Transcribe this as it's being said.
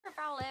if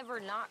I'll ever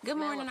not Good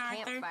smell morning, a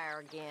Arthur. campfire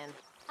again.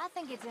 I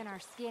think it's in our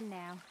skin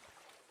now.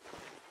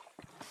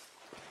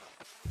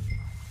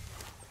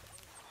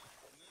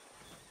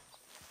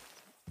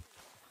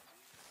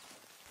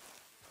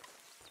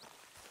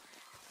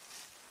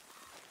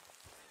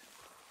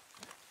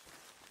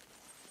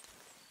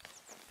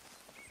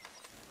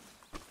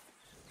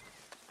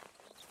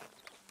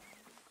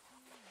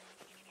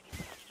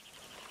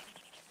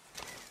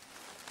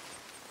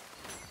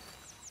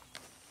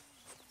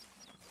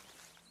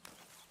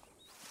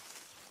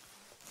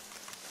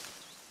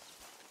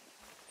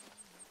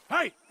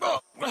 Hey!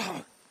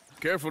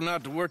 Careful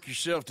not to work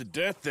yourself to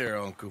death there,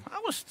 Uncle.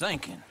 I was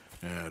thinking.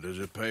 Yeah, does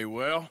it pay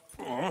well?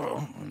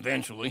 Oh,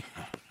 eventually.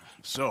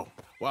 So,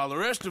 while the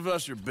rest of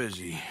us are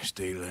busy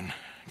stealing,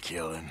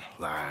 killing,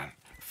 lying,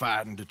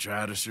 fighting to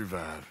try to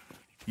survive,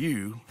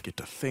 you get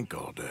to think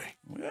all day.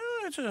 Well,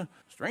 it's a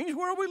strange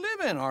world we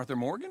live in, Arthur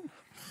Morgan.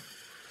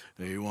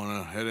 Do you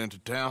want to head into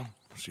town?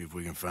 See if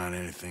we can find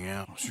anything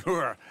out?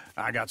 Sure.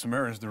 I got some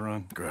errands to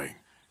run. Great.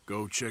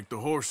 Go check the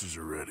horses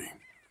are ready.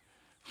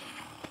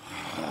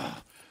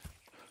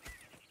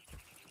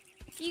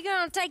 You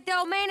gonna take the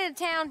old man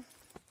into town?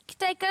 You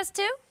take us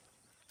too?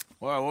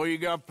 Well, what you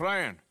got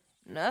planned?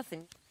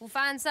 Nothing. We'll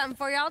find something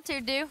for y'all to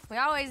do. We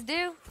always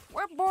do.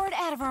 We're bored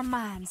out of our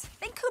minds.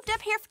 Been cooped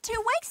up here for 2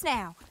 weeks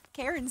now.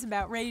 Karen's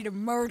about ready to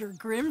murder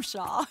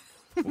Grimshaw.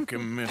 Well,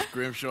 can Miss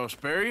Grimshaw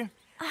spare you?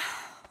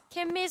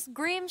 Can Miss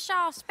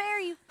Grimshaw spare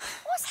you?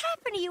 What's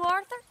happened to you,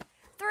 Arthur?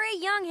 3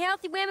 young,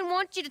 healthy women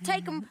want you to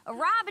take them a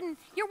robbing.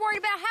 You're worried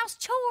about house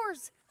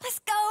chores. Let's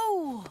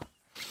go.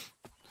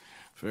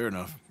 Fair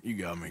enough. You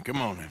got me.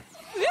 Come on then.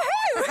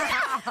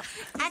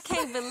 I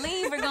can't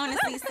believe we're going to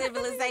see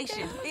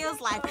civilization.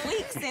 Feels like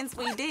weeks since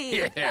we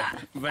did. Yeah,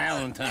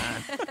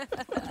 Valentine.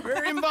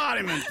 Very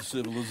embodiment of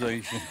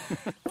civilization.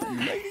 You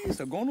ladies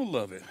are going to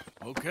love it.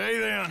 Okay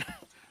then.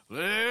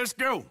 Let's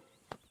go.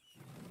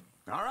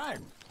 All right.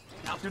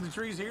 Out through the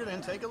trees here,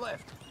 then take a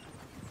left.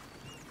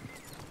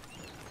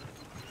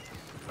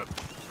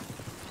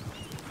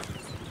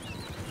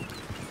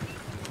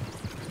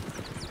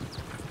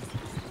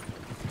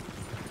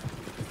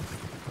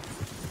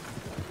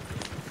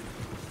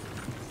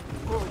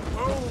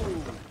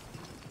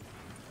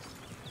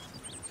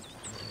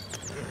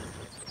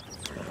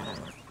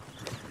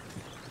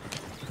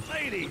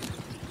 Ladies,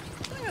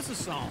 sing us a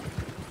song.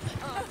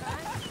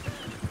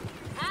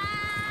 I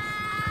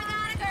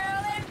got a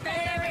girl in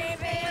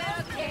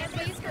Berryville. Can't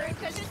be screwed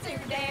 'cause she's too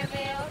damn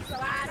ill. So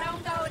I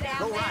don't go down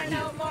there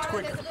no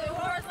more. There's a blue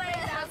horse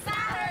laying outside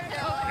her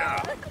door.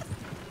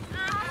 I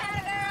had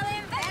a girl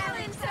in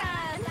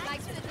Valentine.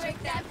 Likes to drink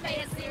that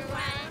fancy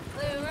wine.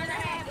 Blue in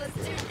her hat was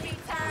 2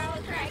 feet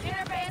tall. Cracking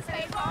her pants,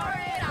 paid for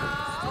it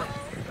all.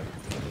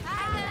 I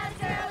got a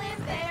girl in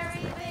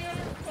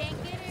Berryville. Can't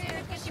get her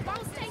 'cause she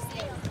won't stay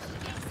still. She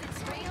kicks and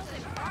squeals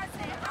and farts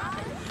and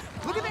all.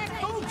 Look at that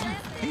Fuji.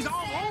 He's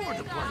all over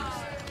the place.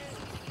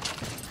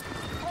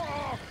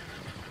 Oh,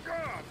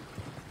 God!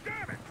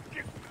 Damn it!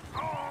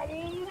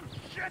 Oh,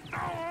 shit, the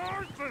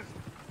horses!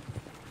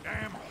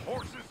 Damn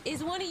horses!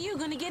 Is one of you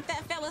going to get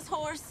that fella's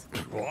horse?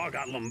 Well, I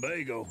got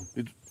lumbago.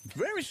 It's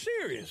very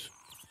serious.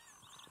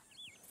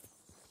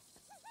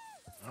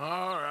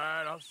 All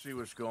right, I'll see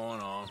what's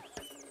going on.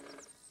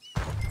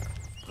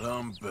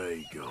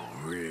 Lumbago,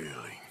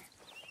 really?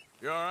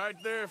 You all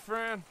right there,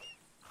 friend?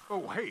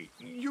 Oh, hey,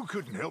 you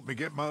couldn't help me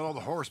get my other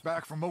horse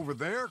back from over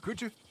there,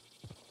 could you?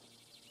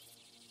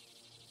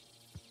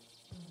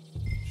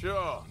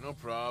 Sure, no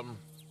problem.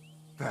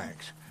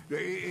 Thanks.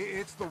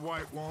 It's the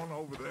white one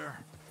over there.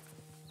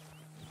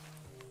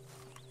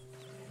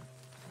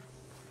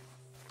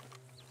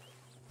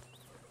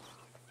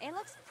 It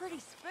looks pretty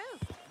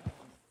spooked.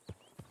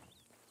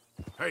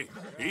 Hey,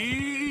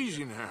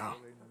 easy now.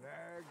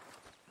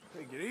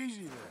 Take it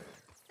easy there.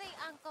 See,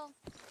 Uncle,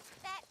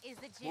 that is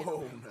the gym.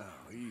 Whoa,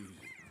 now,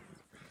 easy.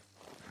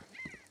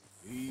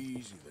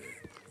 Easy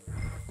there.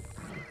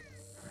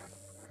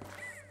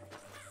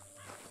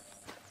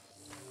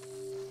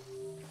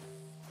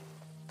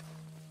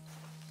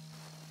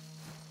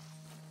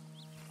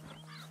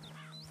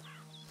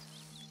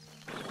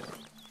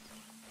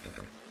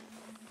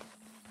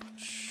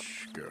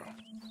 Shh, girl.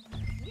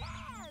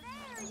 Yeah,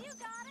 there, you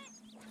got it.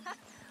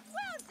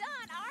 Well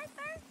done,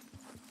 Arthur.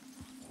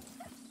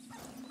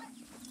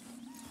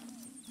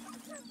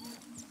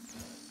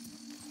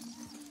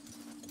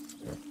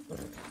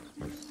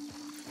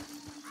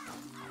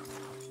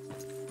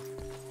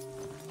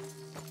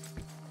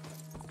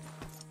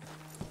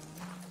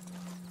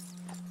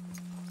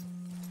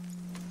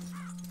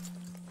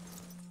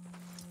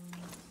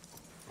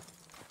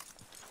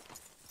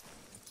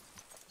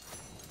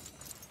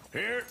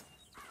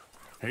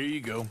 Here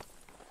you go.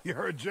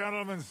 You're a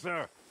gentleman,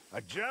 sir.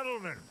 A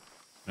gentleman.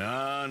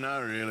 No, not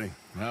really.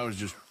 I was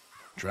just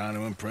trying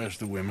to impress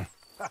the women.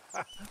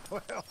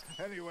 Well,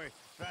 anyway,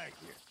 thank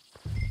you.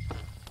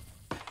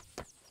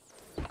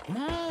 Come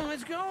on,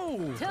 let's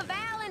go. To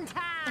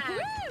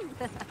Valentine!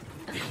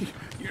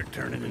 You're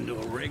turning into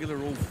a regular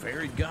old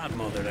fairy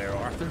godmother there,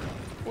 Arthur.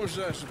 What's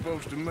that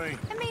supposed to mean?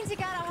 It means you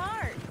got a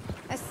heart.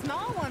 A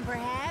small one,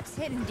 perhaps,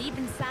 hidden deep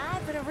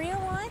inside, but a real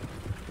one?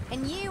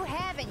 And you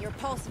haven't, you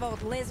repulsive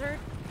old lizard.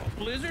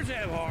 Lizards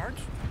have hearts.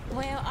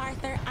 Well,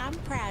 Arthur, I'm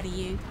proud of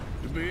you.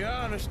 To be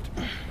honest,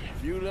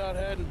 if you lot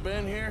hadn't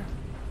been here,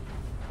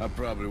 I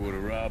probably would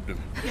have robbed him.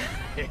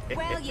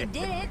 Well, you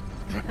did it.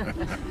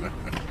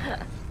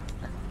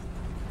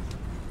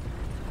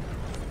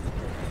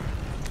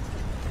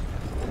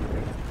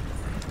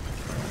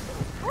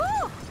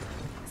 Woo!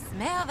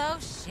 Smell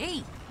those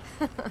sheep.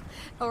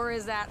 Or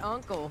is that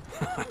Uncle?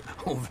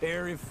 Oh,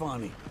 very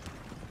funny.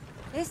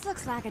 This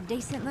looks like a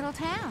decent little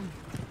town.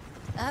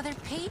 Other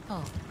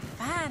people.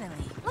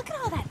 Finally. Look at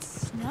all that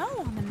snow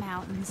on the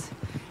mountains.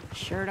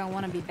 Sure don't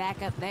want to be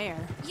back up there.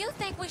 You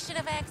think we should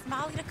have asked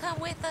Molly to come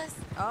with us?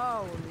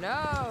 Oh,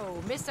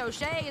 no. Miss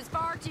O'Shea is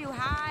far too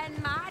high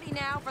and mighty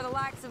now for the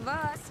likes of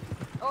us,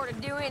 or to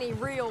do any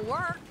real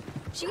work.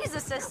 She's a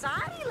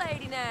society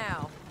lady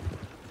now.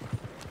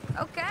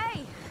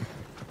 Okay.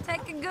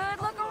 Take a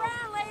good look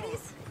around,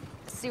 ladies.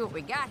 Let's see what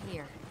we got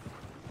here.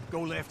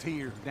 Go left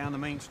here, down the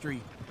main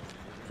street.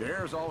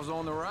 There's always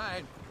on the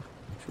right.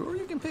 Sure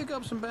you can pick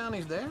up some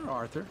bounties there,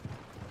 Arthur.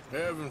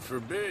 Heaven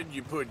forbid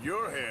you put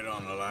your head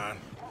on the line.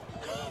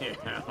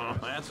 Yeah,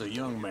 that's a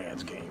young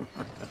man's game.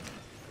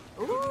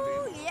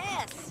 Ooh,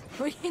 yes.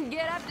 We can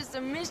get up to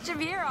some mischief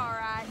here, all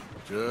right.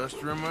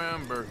 Just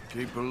remember,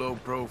 keep a low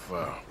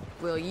profile.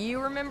 Will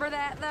you remember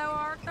that, though,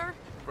 Arthur?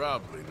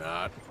 Probably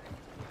not.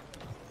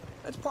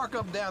 Let's park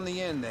up down the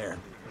end there,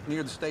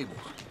 near the stables.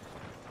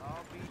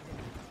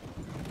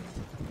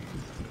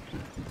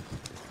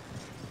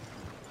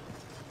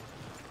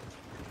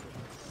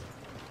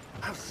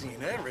 I've seen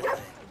everything.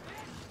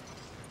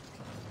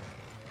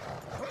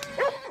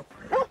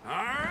 All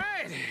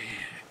right.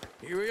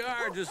 Here we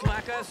are, just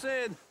like I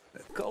said.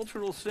 The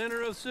cultural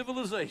center of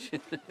civilization.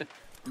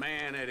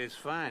 Man at his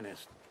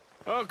finest.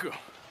 Uncle,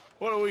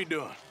 what are we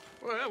doing?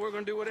 Well, we're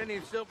gonna do what any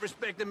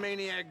self-respecting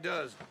maniac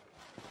does.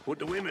 Put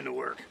the women to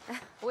work.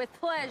 With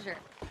pleasure.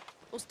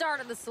 We'll start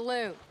at the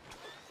saloon.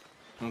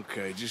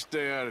 Okay, just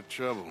stay out of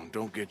trouble and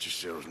don't get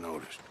yourselves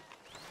noticed.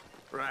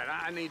 Right,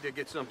 I need to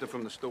get something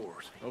from the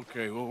stores.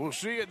 Okay, well, we'll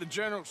see you at the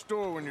general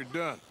store when you're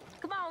done.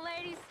 Come on,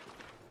 ladies.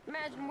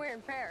 Imagine we're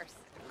in Paris.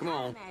 Come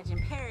on.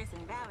 Imagine Paris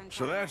and Valentine.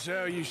 So that's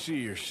how you see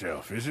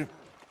yourself, is it?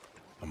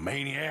 A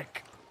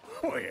maniac?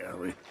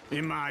 Well,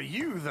 in my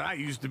youth, I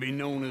used to be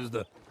known as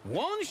the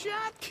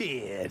one-shot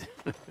kid.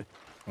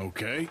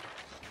 Okay.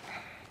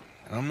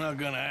 I'm not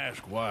gonna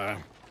ask why.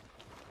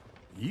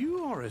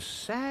 You are a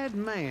sad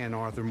man,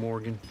 Arthur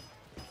Morgan.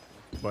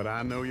 But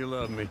I know you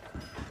love me.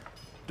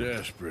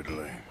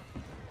 Desperately.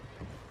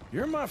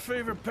 You're my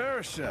favorite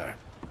parasite.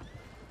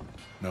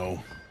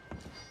 No.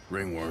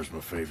 Ringworm's my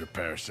favorite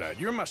parasite.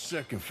 You're my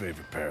second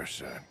favorite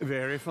parasite.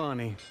 Very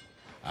funny.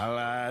 I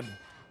lied.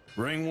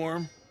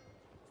 Ringworm,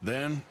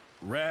 then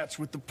rats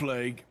with the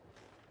plague,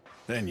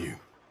 then you.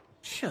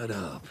 Shut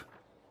up.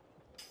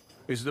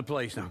 This is the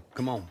place now.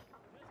 Come on.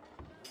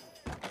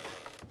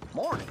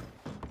 Morning.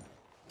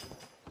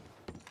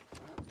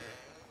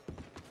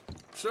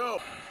 So,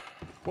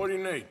 what do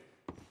you need?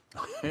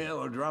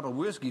 Hell, a drop of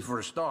whiskey for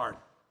a start.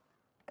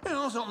 You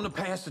know, something to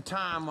pass the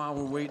time while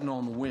we're waiting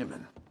on the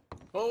women.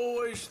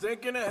 Always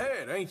thinking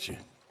ahead, ain't you?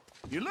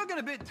 You're looking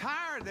a bit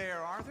tired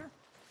there, Arthur.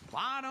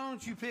 Why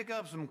don't you pick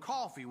up some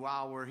coffee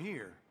while we're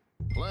here?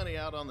 Plenty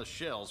out on the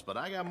shelves, but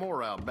I got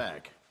more out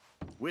back.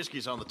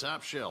 Whiskey's on the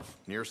top shelf,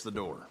 nearest the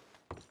door.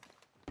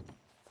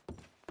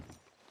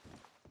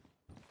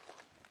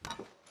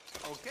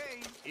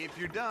 Okay, if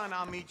you're done,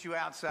 I'll meet you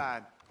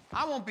outside.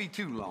 I won't be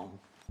too long.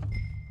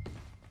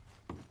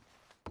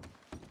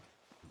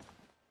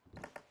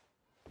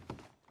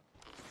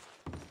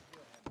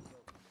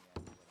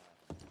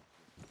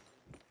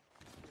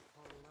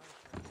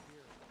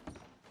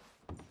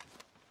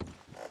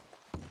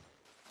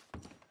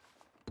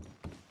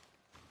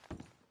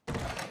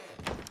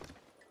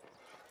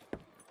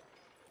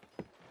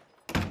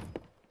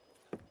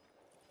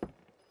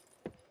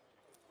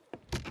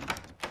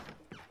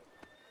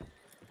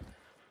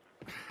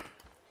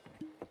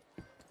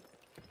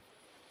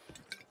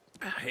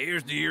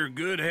 Here's to your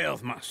good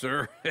health, my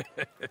sir.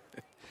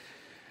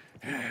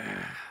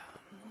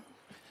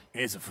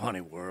 It's a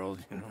funny world,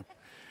 you know.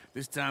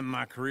 This time in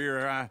my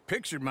career, I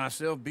pictured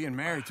myself being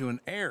married to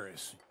an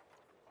heiress.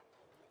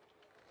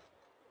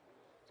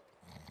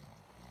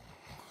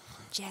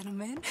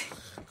 Gentlemen,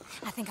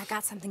 I think I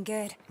got something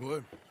good.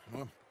 What?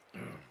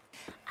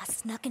 I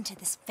snuck into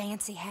this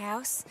fancy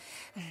house,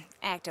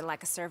 acted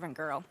like a servant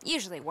girl.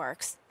 Usually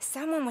works.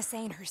 Someone was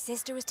saying her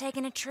sister was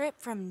taking a trip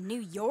from New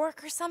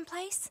York or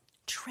someplace.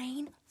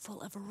 Train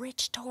full of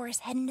rich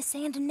tourists heading to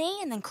Saint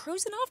Denis and then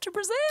cruising off to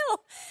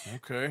Brazil.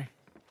 Okay.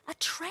 A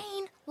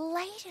train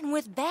laden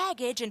with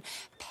baggage and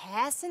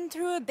passing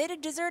through a bit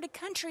of deserted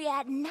country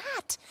at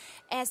night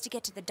as to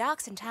get to the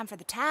docks in time for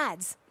the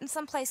tides in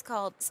some place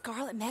called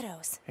Scarlet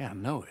Meadows. Yeah, I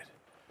know it.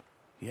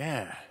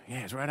 Yeah,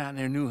 it's right out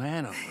near New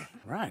Hanover.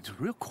 Right, it's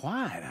real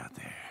quiet out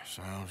there.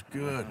 Sounds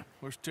good.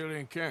 Where's Tilly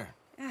and Karen?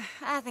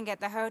 I think at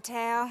the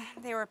hotel.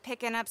 They were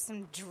picking up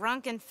some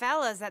drunken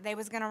fellas that they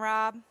was gonna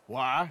rob.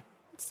 Why?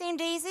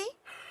 Seemed easy.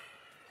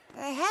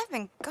 They have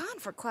been gone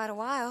for quite a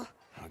while.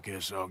 I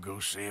guess I'll go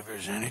see if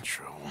there's any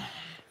trouble.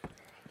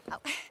 Oh,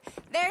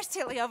 there's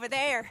Tilly over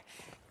there.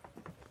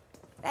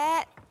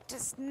 That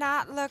does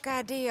not look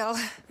ideal.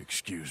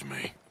 Excuse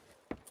me.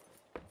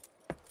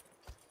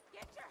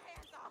 Get your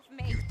hands off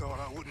me. You thought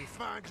I wouldn't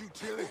find you,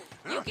 Tilly?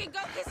 You can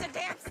go kiss a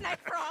damn snake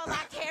for all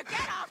I care.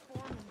 Get off.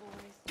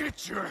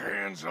 Get your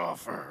hands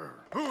off of her.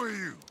 Who are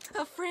you?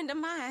 A friend of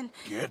mine.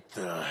 Get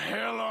the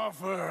hell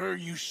off of her,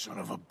 you son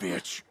of a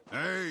bitch.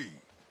 Hey,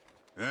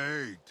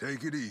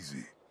 take it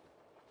easy.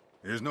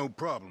 There's no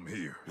problem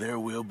here. There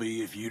will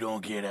be if you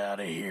don't get out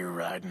of here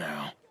right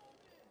now.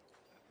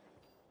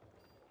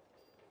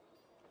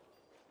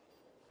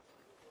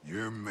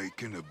 You're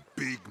making a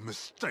big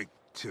mistake,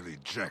 Tilly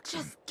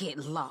Jackson. Just get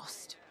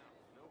lost.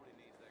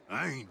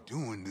 I ain't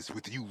doing this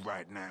with you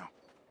right now.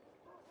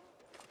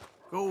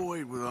 Go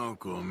wait with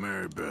Uncle and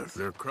Mary Beth.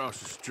 They're across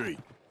the street.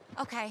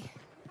 Okay.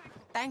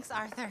 Thanks,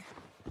 Arthur.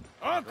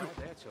 Uncle!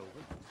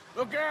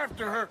 Look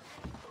after her.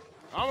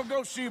 I'm gonna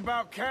go see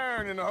about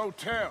Karen in the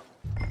hotel.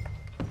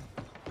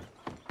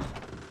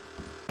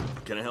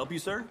 Can I help you,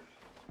 sir?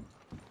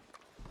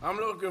 I'm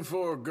looking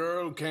for a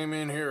girl who came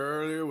in here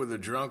earlier with a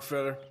drunk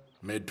fella.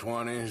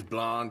 Mid-20s,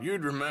 blonde.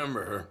 You'd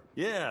remember her.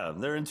 Yeah,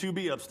 they're in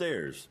 2B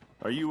upstairs.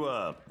 Are you,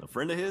 a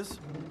friend of his?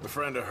 A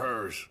friend of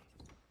hers.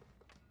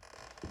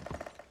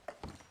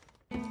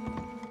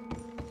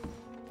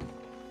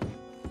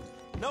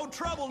 No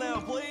trouble now,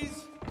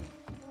 please.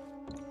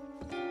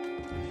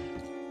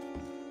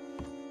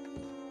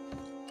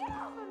 Get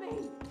off of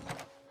me!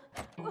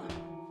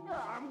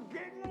 I'm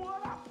getting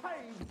what I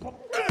paid for.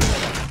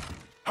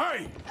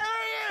 Hey! Who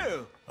are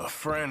you? A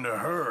friend of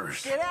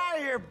hers. Get out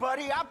of here,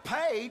 buddy. I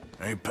paid.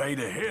 Ain't paid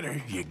to hit her,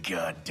 you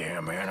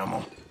goddamn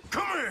animal.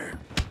 Come here!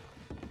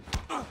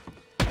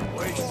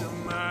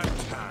 Wasting my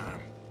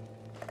time.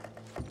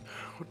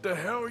 What the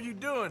hell are you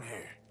doing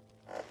here?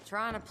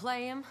 Trying to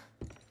play him.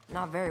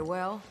 Not very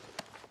well.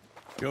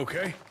 You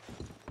okay?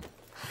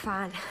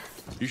 Fine.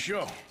 You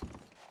sure?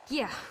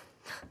 Yeah.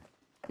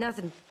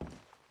 Nothing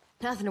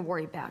to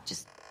worry about.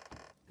 Just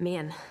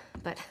men.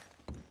 But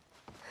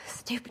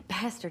stupid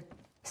bastard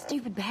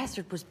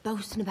was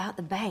boasting about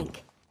the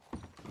bank.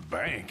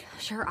 Bank?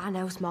 Sure, I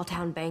know small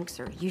town banks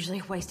are usually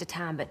a waste of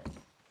time, but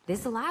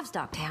this is a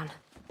livestock town.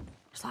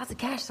 There's lots of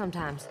cash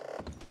sometimes.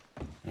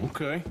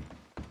 Okay.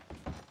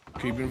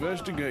 Keep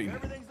investigating.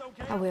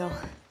 I will.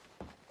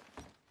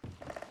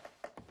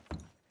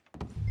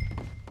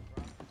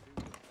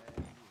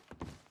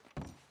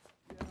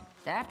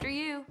 After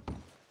you.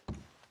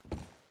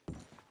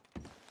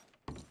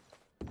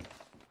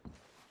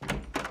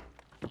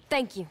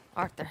 Thank you,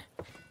 Arthur.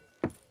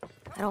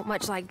 I don't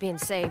much like being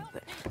saved,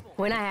 but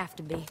when I have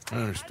to be. I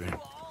understand.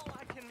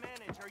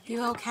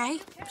 You okay?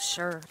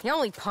 Sure. He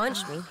only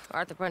punched me.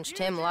 Arthur punched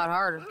him a lot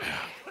harder.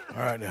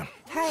 All right, then.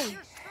 Hey,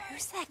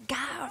 who's that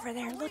guy over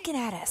there looking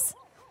at us?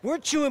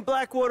 Weren't you in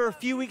Blackwater a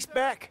few weeks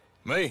back?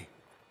 Me?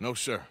 No,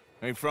 sir.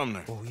 Ain't from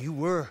there. Oh, you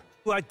were.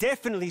 Well, I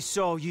definitely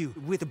saw you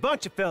with a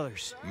bunch of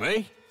fellers.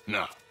 Me?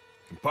 No.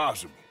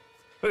 Impossible.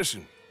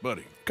 Listen,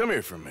 buddy, come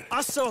here for a minute.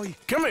 I saw you.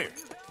 Come here.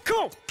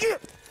 Come on, get!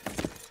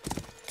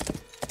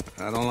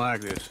 I don't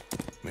like this.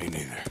 Me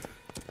neither.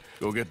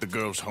 Go get the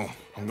girls home.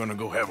 I'm gonna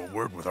go have a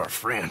word with our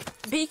friend.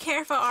 Be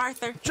careful,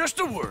 Arthur. Just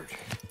a word.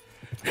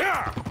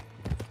 Yeah!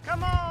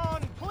 Come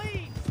on,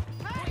 please!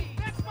 Hey,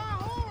 that's my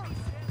horse!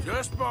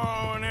 Just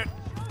borrowing it.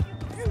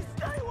 You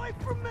stay away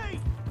from me!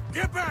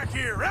 Get back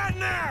here, right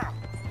now!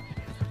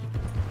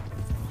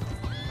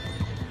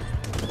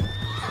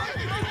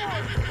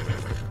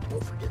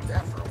 We'll forget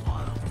that for a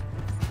while.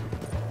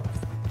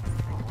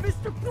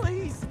 Mister,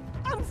 please!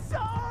 I'm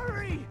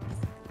sorry!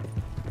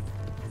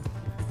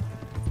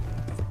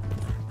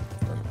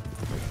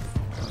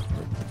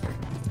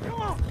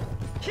 Come on!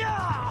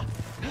 Yeah!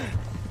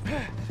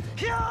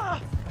 Yeah!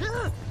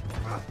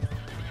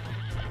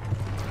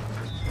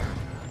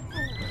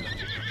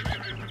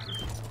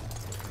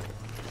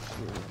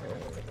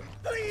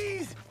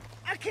 Please!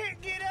 I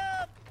can't get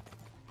up!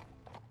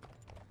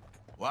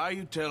 Why are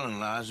you telling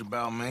lies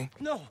about me?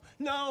 No.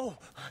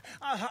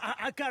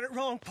 I got it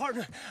wrong,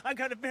 partner. I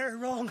got it very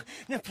wrong.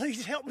 Now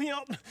please help me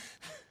up.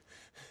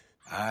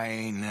 I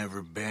ain't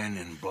never been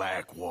in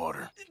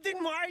Blackwater.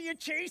 Then why are you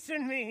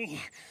chasing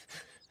me?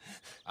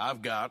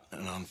 I've got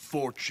an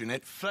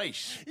unfortunate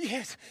face.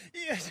 Yes,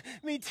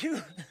 me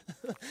too.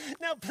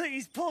 Now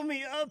please pull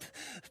me up.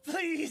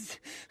 Please.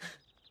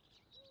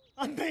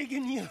 I'm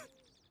begging you.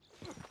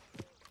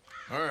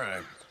 All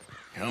right,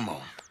 come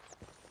on.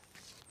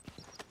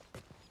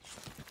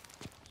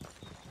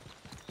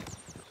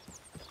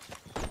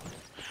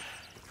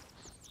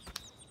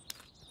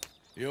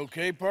 You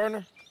okay,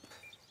 partner?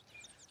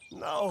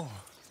 No,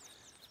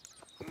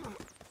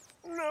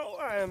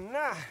 I am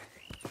not.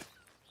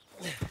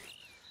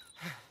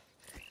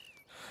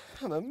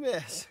 I'm a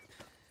mess.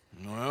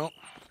 Well,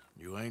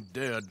 you ain't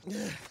dead.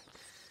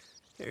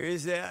 There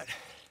is that.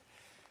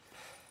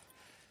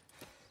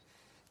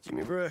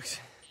 Jimmy Brooks.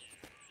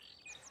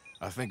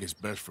 I think it's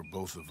best for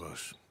both of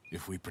us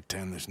if we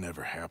pretend this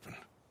never happened.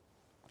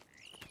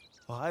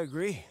 Well, I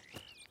agree.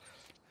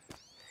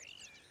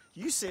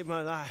 You saved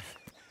my life.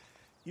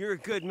 You're a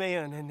good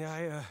man, and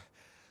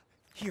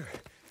here.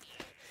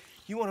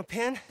 You want a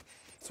pen?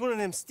 It's one of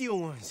them steel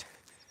ones.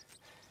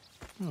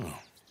 Oh.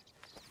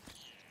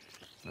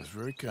 That's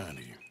very kind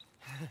of you.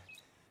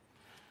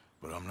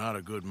 But I'm not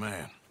a good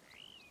man,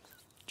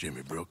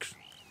 Jimmy Brooks.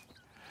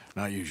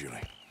 Not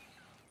usually.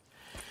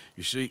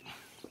 You see,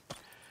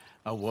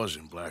 I was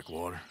in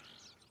Blackwater.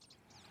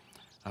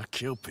 I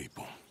killed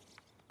people.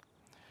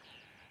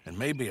 And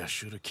maybe I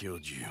should have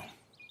killed you.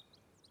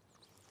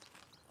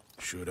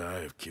 Should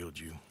I have killed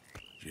you,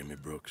 Jimmy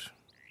Brooks?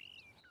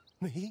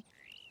 Me?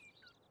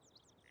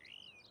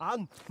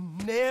 I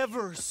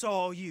never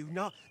saw you.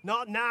 Not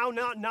now,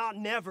 not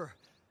never.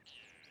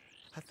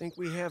 I think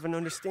we have an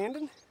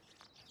understanding.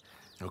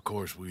 Of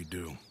course we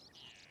do.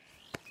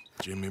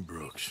 Jimmy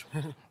Brooks.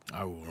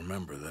 I will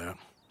remember that.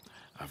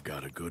 I've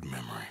got a good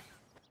memory.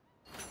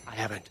 I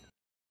haven't.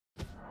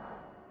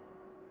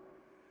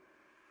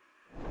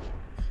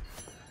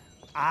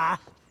 I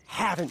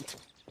haven't.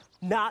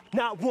 Not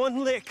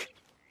one lick.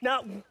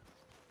 Not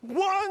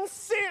 1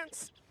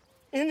 cent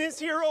in this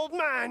here old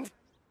mind.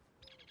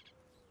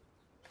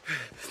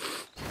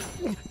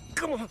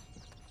 Come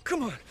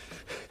on.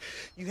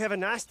 You have a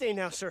nice day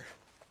now, sir.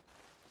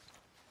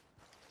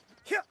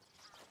 Yeah.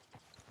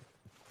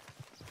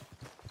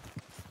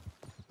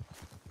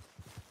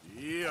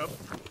 Yep.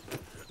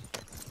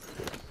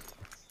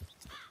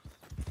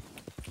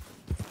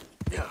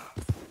 Yeah.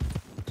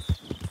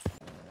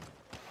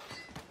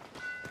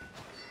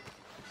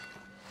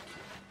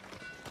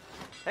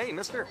 Hey,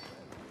 mister.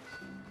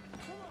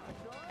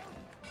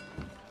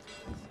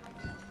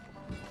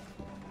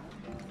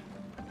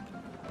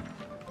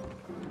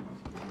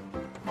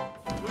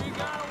 We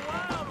got a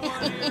wild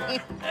one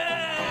here.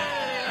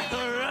 Hey!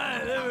 All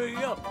right, there we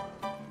go.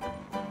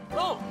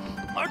 Oh,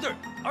 Arthur,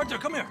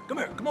 come here.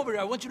 Come over here.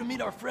 I want you to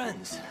meet our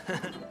friends.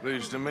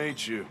 Pleased to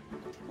meet you.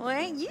 Well,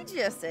 ain't you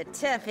just the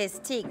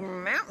toughest teak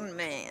mountain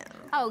man?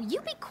 Oh, you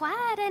be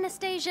quiet,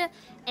 Anastasia.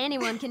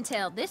 Anyone can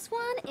tell this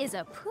one is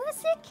a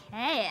pussy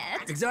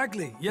cat.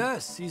 Exactly.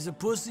 Yes, he's a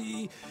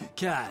pussy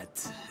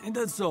cat. Ain't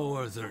that so,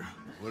 Arthur?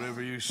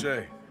 Whatever you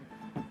say.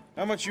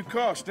 How much you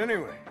cost,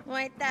 anyway? Well,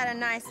 ain't that a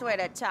nice way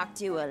to talk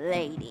to a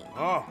lady?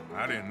 Oh,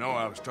 I didn't know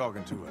I was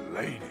talking to a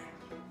lady.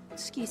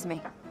 Excuse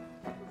me.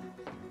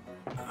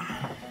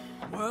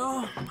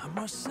 Well, I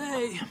must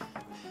say,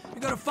 you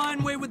got a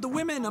fine way with the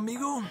women,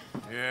 amigo.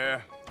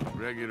 Yeah,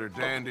 regular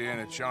dandy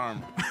and a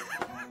charm.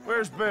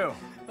 Where's Bill?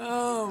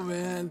 Oh,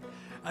 man.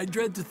 I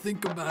dread to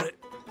think about it.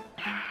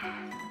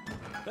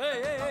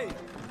 Hey!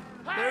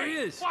 There he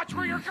is. Watch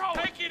where you're going.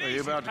 Take it easy, Are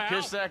you about to pal.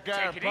 kiss that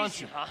guy or Take it punch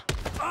easy, him? huh?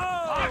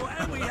 Oh,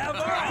 and we have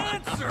our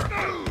answer.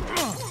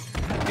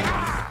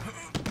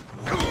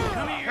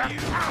 Come here, you.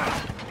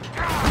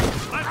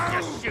 Let's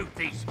just shoot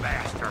these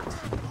bastards.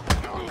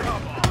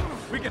 Come on.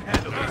 We can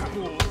handle these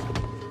fools.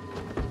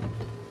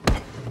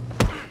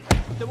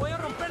 Te voy a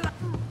romper la...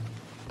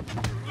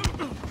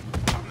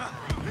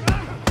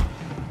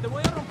 Te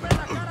voy a romper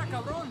la cara,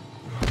 cabrón.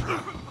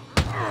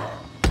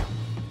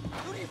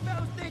 Who do you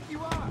fellas think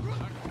you are?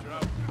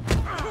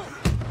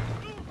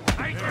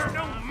 Ain't there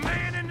no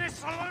man in this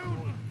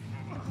saloon?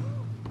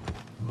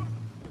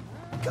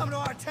 Come to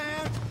our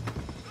town.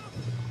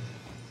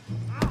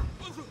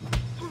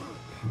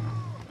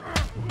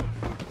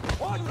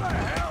 What the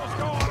hell's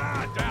going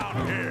on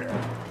down here?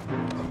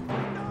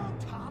 No,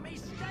 Tommy,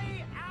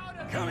 stay out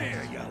of Come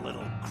here, you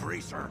little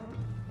greaser.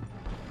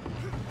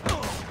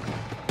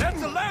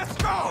 That's the last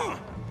go!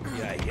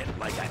 You hit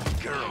like a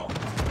girl.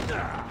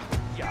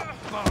 You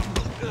bum.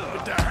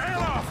 Get the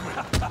hell off me!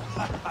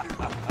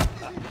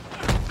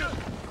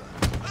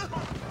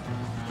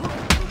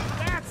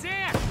 That's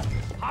it!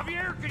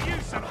 Javier could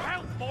use some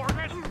help,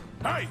 Morgan.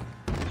 Hey,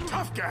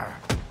 tough guy.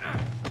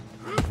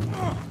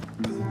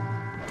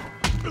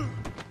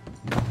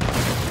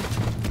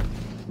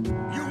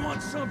 You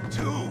want some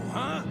too,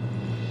 huh?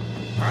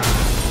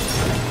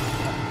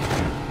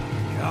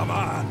 Come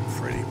on,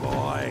 pretty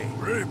boy.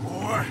 Pretty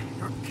boy?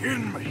 You're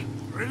kidding me.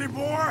 Really,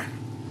 boy?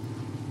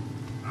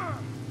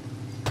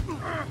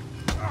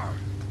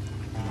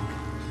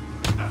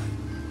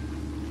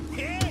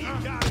 Yeah, you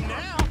got him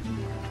now.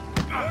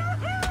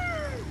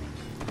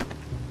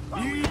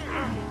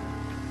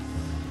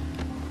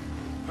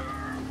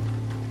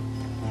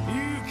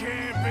 You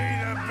can't be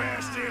the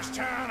best this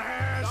town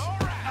has. All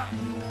right.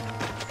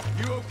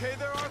 You okay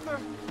there, Arthur?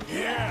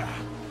 Yeah,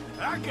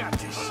 I got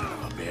this son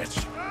of a bitch.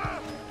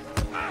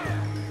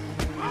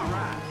 All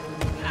right.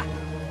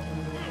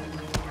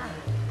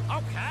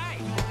 Okay.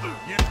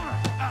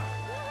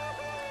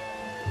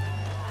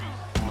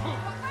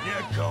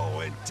 You're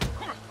going to...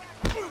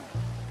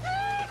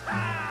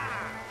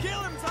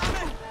 Kill him,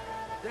 Tommy.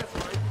 That's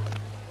right.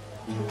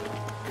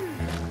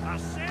 I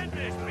said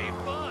this be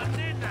fun,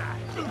 didn't I?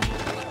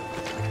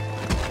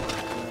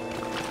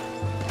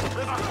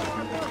 Let's go,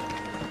 Arthur.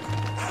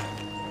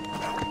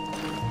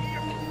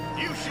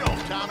 You show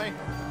him, Tommy.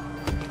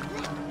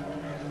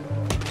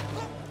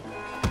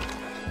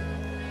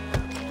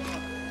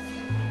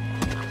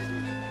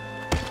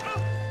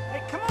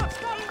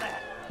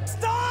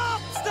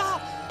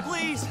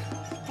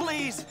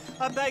 please,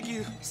 I beg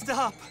you,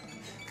 stop.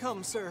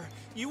 Come, sir.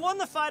 You won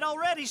the fight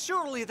already.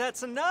 Surely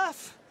that's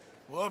enough.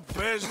 What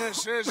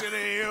business is it of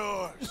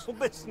yours? No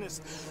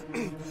business.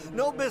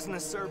 No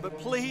business, sir, but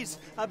please,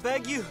 I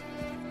beg you.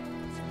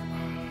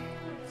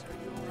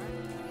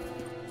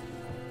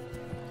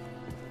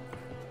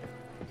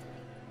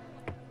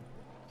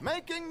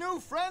 Making new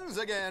friends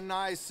again,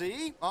 I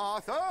see,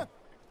 Arthur.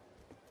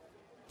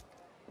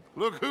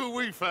 Look who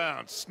we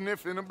found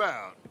sniffing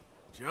about.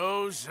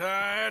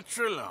 Josiah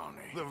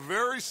Trelawney. The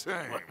very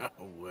same.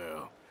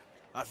 Well,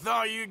 I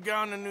thought you'd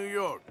gone to New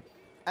York.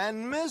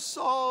 And miss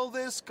all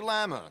this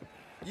glamour.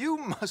 You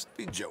must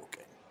be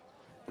joking.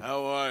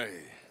 How are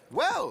you?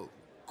 Well,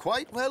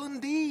 quite well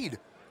indeed.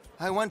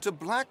 I went to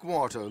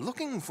Blackwater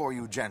looking for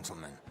you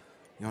gentlemen.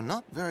 You're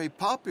not very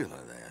popular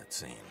there, it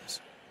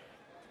seems.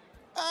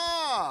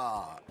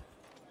 Ah,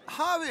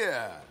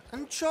 Javier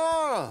and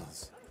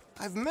Charles.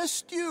 I've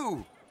missed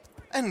you.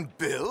 And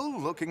Bill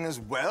looking as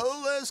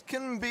well as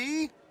can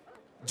be.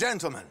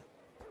 Gentlemen,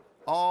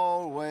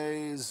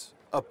 always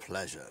a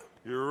pleasure.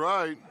 You're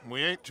right.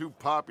 We ain't too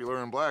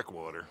popular in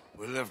Blackwater.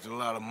 We left a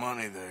lot of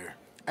money there.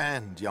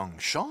 And young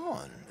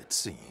Sean, it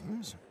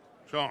seems.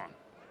 Sean,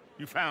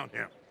 you found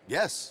him?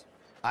 Yes,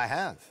 I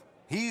have.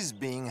 He's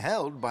being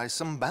held by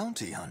some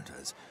bounty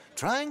hunters,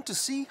 trying to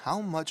see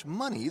how much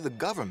money the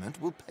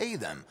government will pay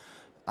them.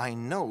 I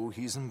know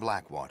he's in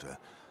Blackwater,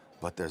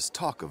 but there's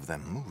talk of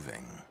them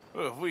moving.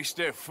 Well, if we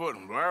step foot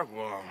in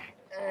Blackwater...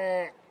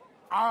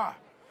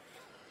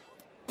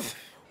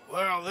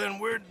 Well, then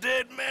we're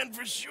dead men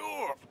for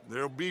sure.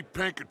 There'll be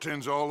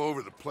Pinkertons all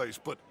over the place,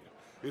 but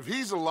if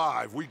he's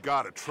alive, we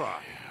gotta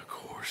try. Yeah, of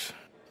course.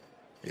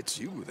 It's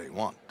you they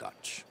want,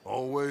 Dutch.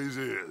 Always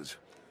is.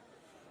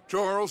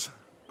 Charles,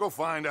 go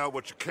find out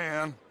what you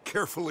can,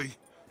 carefully.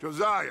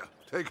 Josiah,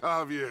 take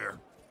Javier.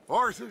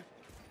 Arthur,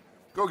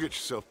 go get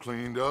yourself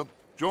cleaned up.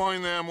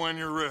 Join them when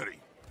you're ready.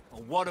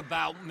 Well, what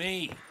about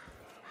me?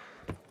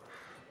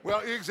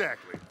 Well,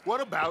 exactly.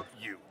 What about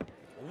you?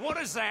 What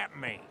does that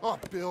mean? Oh,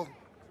 Bill,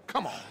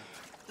 come on.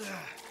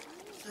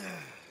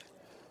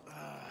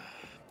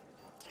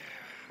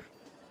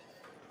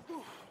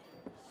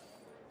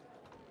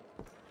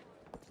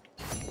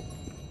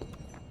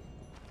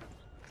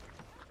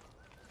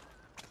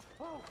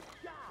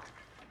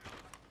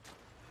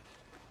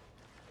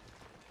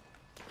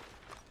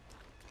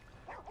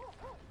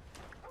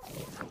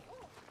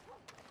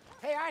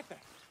 Hey, Arthur.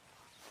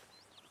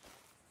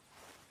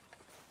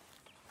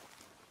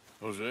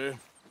 Jose?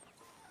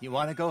 You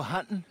want to go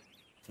hunting?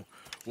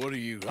 What are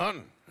you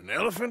hunting? An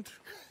elephant?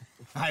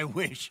 I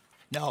wish.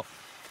 No.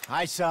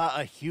 I saw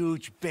a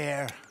huge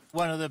bear.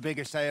 One of the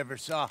biggest I ever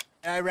saw.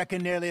 I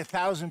reckon nearly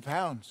 1,000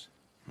 pounds.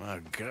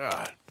 My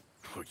God.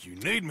 Look, you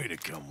need me to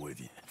come with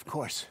you. Of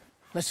course.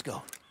 Let's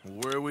go.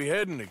 Where are we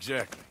heading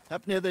exactly?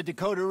 Up near the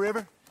Dakota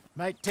River.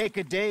 Might take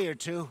a day or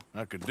two.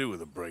 I could do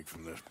with a break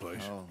from this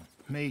place. Oh,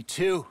 me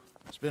too.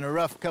 It's been a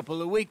rough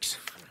couple of weeks.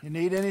 You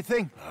need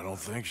anything? I don't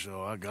think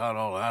so. I got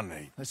all I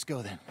need. Let's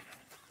go then.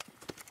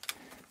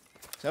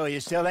 So you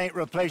still ain't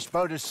replaced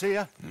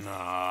Boadicea?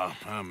 Nah,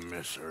 I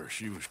miss her.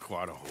 She was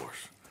quite a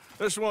horse.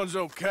 This one's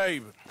okay,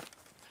 but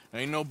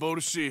ain't no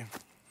Boadicea.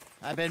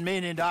 I've been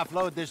meaning to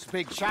offload this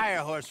big Shire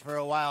horse for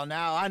a while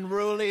now.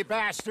 Unruly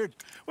bastard.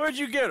 Where'd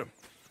you get him?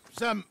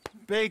 Some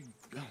big,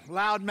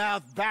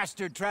 loudmouth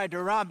bastard tried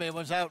to rob me and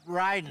was out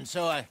riding,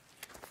 so I...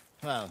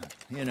 Well,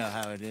 you know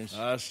how it is.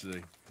 I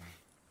see.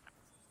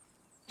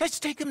 Let's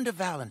take him to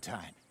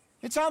Valentine.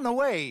 It's on the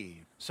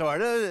way,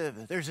 sorta.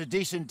 There's a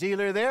decent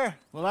dealer there.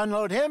 We'll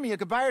unload him, you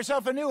could buy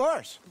yourself a new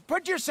horse.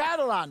 Put your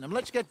saddle on him,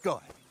 let's get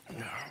going.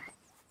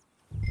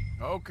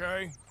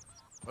 Okay.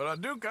 But I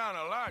do kind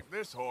of like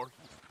this horse.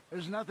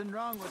 There's nothing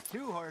wrong with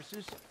two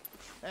horses.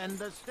 And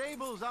the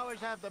stables always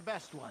have the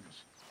best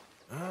ones.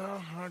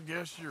 Well, I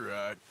guess you're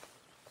right.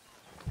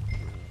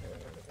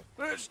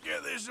 Let's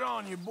get this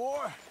on you,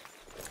 boy.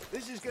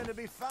 This is gonna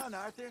be fun,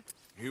 Arthur.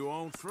 You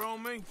won't throw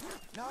me?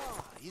 No,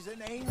 he's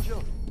an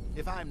angel,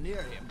 if I'm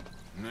near him.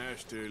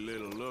 Nasty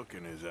little look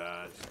in his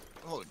eyes.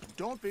 Oh,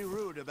 don't be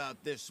rude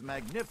about this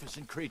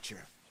magnificent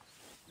creature.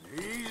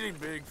 Easy,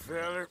 big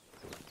feller.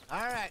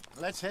 All right,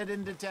 let's head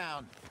into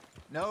town.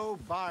 No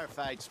bar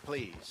fights,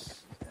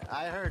 please.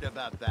 I heard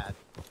about that.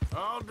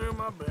 I'll do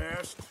my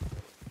best.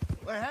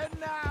 We're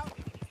heading out.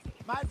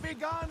 Might be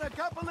gone a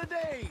couple of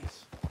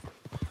days.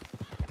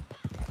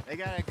 They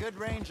got a good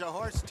range of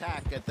horse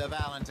tack at the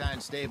Valentine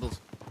stables.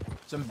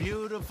 Some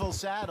beautiful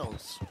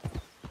saddles.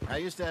 I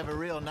used to have a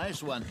real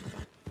nice one.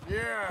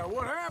 Yeah,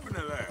 what happened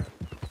to that?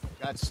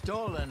 Got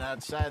stolen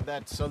outside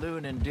that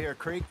saloon in Deer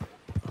Creek.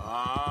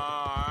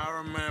 Ah, I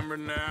remember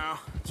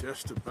now.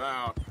 Just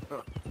about.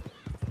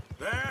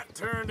 That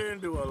turned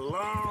into a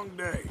long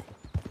day.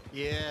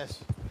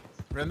 Yes.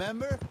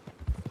 Remember?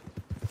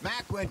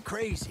 Mac went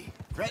crazy.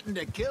 Threatened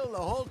to kill the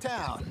whole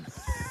town.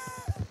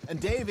 And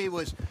Davy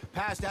was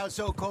passed out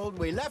so cold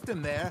we left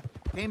him there.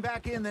 Came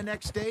back in the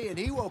next day and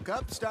he woke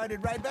up,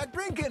 started right back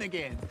drinking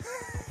again.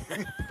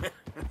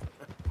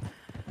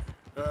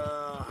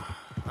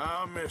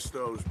 I'll miss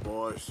those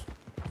boys.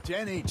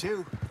 Jenny,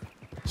 too.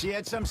 She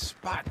had some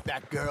spark,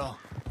 that girl.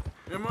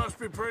 It must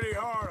be pretty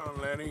hard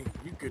on Lenny.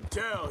 You could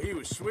tell he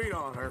was sweet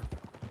on her.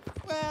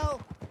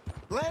 Well,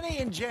 Lenny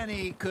and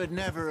Jenny could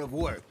never have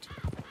worked.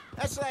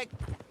 That's like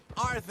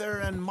Arthur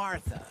and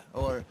Martha,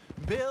 or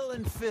Bill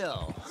and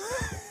Phil.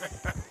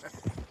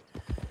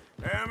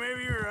 Yeah,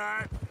 maybe you're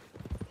right.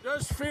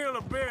 Does feel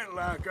a bit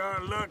like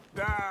our luck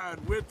died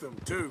with them,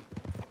 too.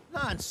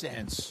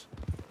 Nonsense.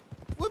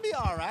 We'll be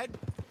all right.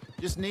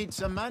 Just need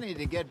some money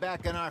to get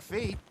back on our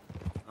feet.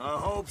 I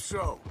hope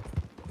so.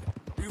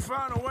 You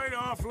found a way to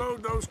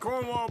offload those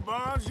Cornwall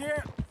bonds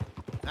yet?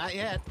 Not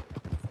yet.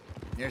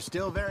 They're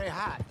still very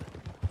hot.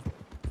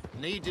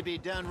 Need to be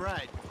done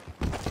right.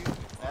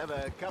 I have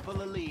a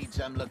couple of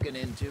leads I'm looking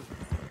into.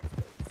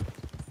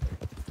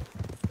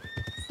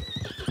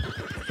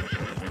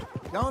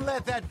 Don't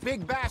let that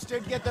big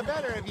bastard get the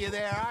better of you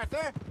there,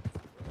 Arthur.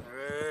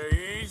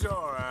 He's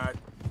all right.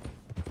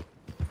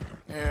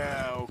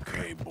 Yeah,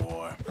 okay,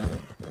 boy.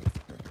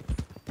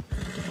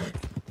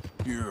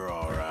 You're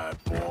all right,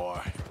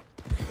 boy.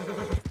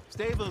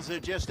 Stables are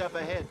just up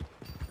ahead.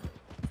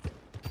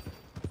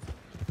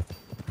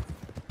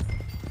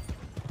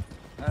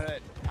 All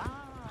right.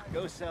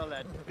 Go sell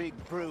that big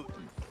brute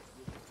and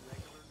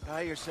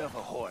buy yourself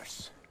a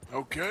horse.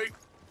 Okay.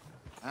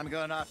 I'm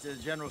going off to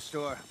the general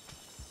store.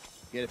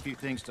 Get a few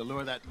things to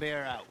lure that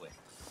bear out with.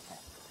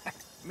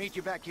 Meet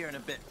you back here in a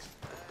bit.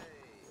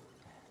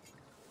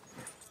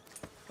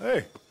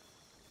 Hey,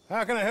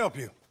 how can I help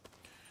you?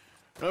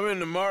 I'm in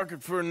the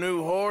market for a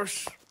new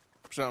horse.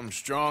 Something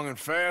strong and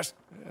fast.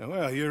 Yeah,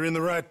 well, you're in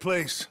the right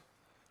place.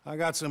 I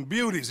got some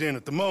beauties in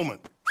at the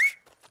moment.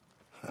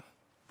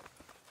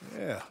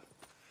 Yeah.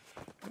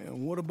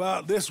 And what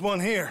about this one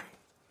here?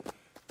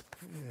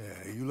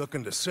 Yeah, you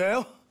looking to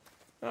sell?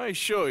 I ain't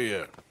sure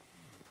yet.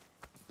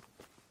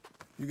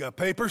 You got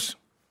papers?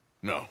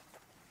 No.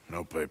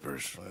 No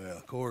papers. Well,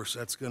 of course,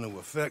 that's gonna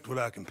affect what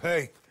I can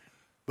pay.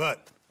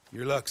 But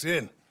your luck's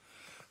in.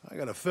 I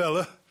got a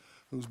fella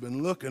who's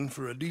been looking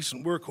for a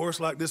decent workhorse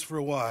like this for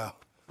a while.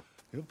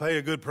 He'll pay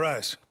a good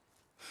price.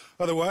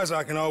 Otherwise,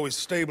 I can always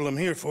stable him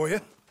here for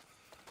you.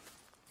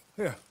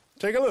 Here,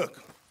 take a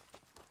look.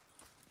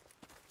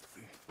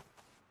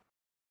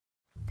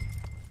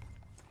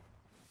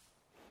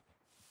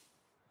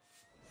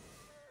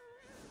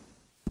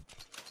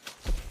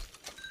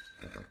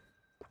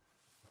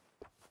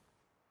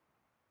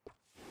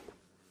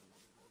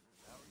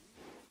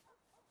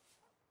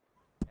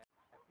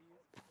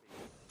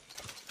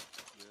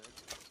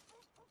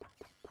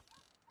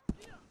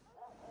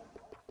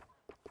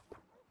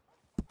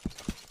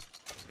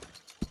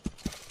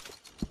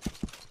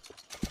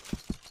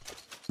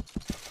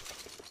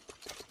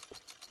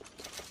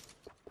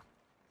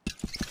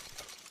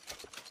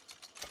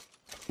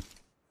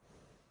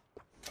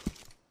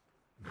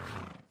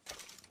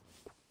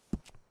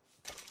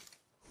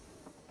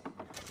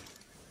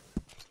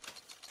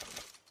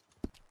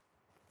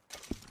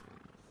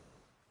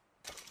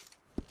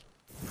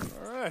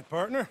 All right,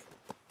 partner.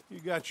 You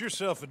got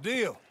yourself a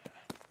deal.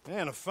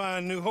 And a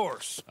fine new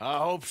horse. I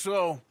hope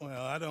so.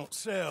 Well, I don't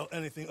sell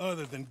anything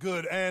other than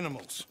good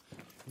animals.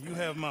 You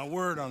have my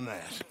word on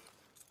that.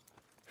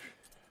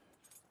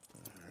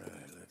 All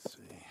right, let's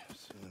see.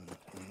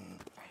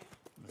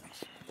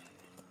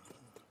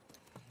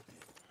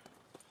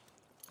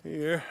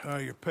 Here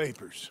are your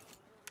papers.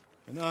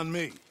 And on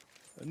me,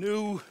 a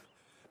new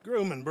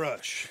grooming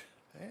brush.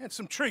 And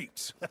some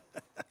treats.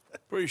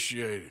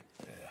 Appreciate it.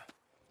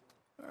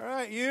 All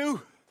right,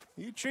 you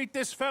treat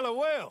this fella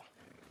well.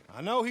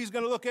 I know he's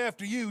gonna look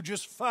after you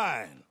just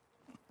fine.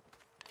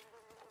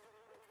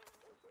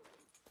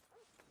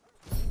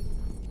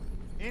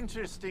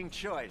 Interesting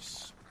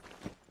choice.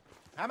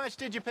 How much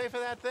did you pay for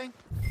that thing?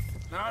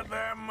 Not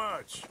that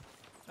much.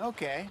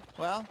 Okay,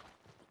 well,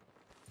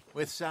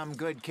 with some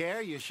good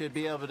care, you should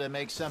be able to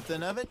make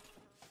something of it.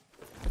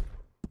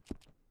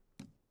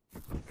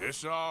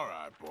 It's all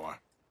right, boy.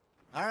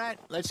 All right,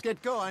 let's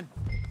get going.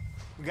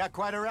 We got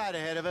quite a ride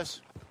ahead of us.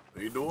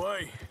 Lead the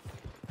way.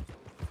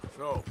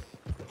 So,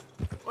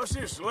 what's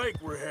this lake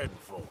we're heading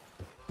for?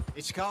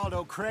 It's called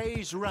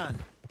O'Creagh's Run,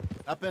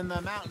 up in the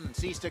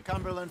mountains east of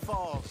Cumberland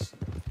Falls.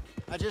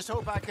 I just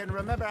hope I can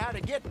remember how to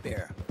get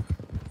there.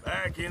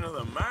 Back into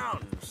the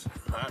mountains?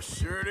 I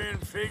sure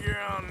didn't figure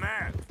on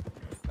that.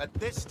 But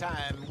this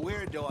time,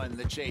 we're doing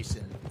the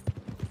chasing.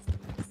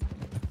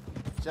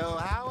 So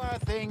how are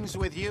things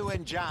with you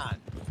and John?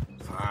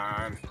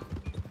 Fine.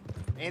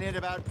 Ain't it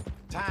about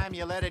time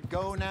you let it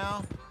go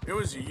now? It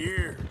was a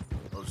year,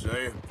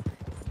 Hosea.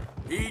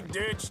 He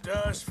ditched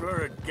us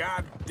for a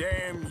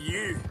goddamn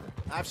year.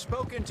 I've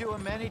spoken to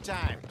him many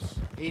times.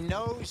 He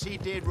knows he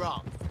did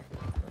wrong.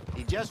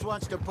 He just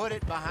wants to put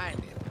it behind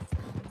him.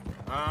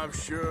 I'm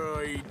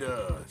sure he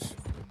does.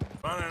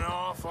 Running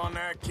off on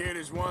that kid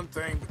is one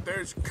thing, but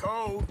there's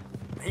code.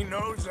 He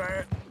knows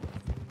that.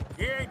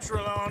 He ain't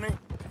Trelawney.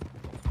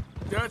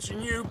 Dutch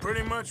and you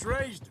pretty much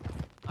raised him.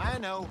 I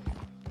know.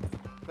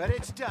 But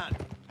it's done.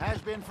 Has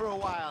been for a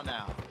while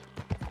now.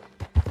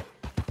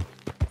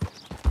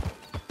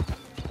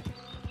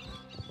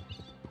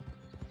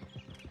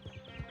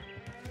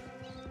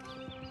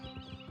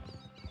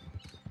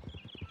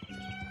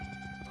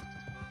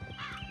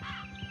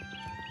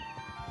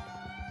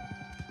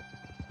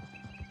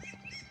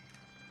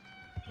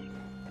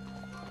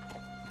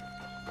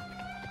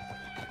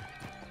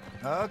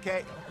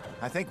 Okay,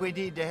 I think we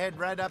need to head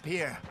right up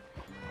here.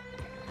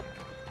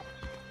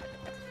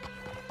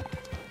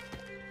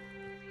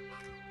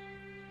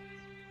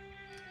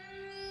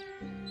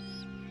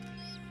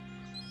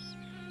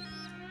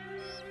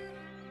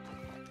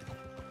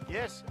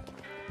 Yes,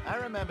 I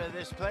remember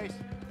this place.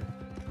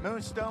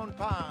 Moonstone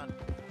Pond.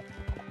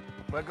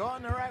 We're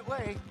going the right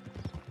way.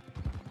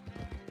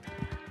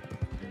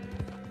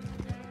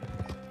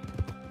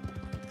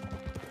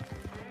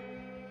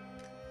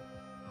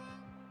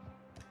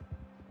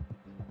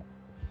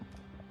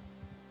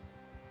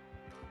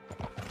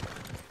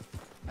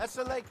 That's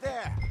the lake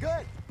there.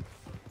 Good.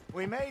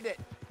 We made it.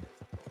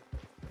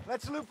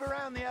 Let's loop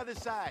around the other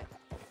side.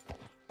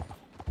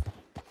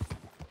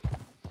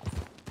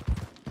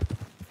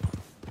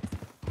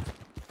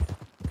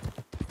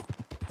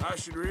 I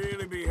should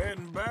really be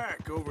heading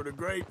back over the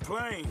Great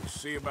Plains,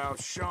 see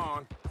about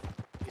Sean.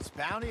 It's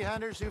bounty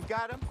hunters who've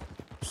got him?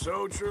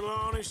 So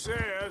Trelawney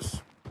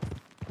says.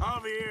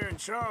 Javier and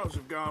Charles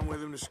have gone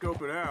with him to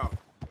scope it out.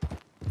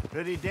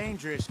 Pretty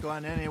dangerous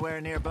going anywhere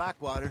near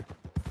Blackwater.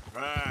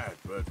 Right,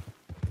 but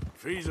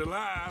if he's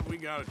alive, we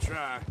gotta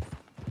try.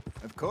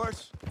 Of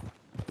course.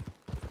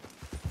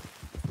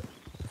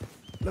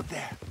 Look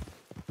there.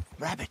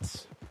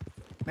 Rabbits.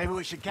 Maybe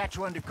we should catch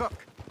one to cook.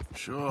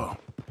 Sure.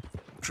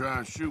 Try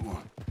and shoot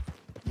one.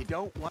 You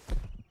don't want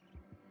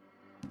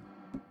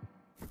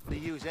to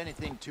use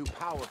anything too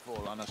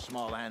powerful on a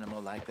small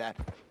animal like that.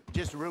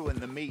 Just ruin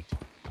the meat.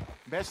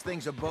 Best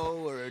thing's a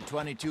bow or a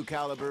 .22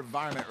 caliber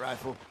varmint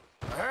rifle.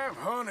 I have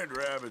hunted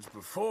rabbits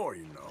before,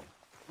 you know.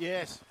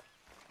 Yes,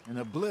 and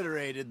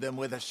obliterated them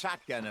with a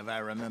shotgun, if I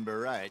remember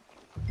right.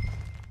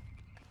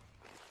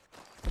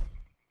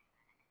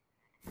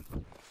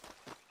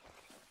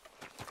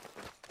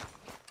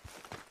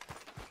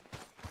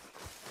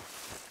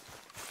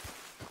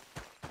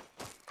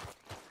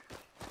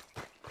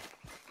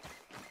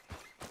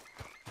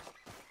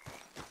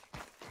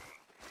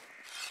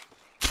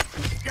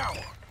 Got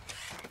one.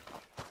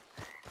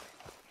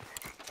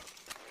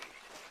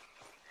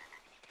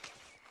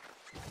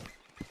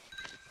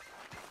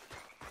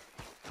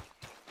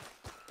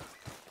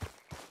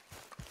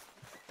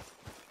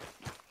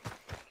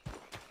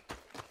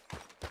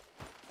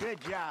 Good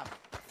job.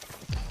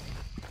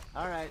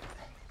 All right.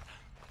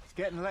 It's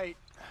getting late.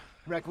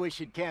 Reckon we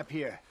should camp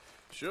here.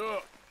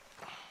 Sure.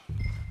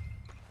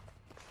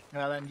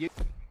 Well, then you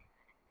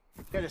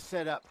get us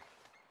set up.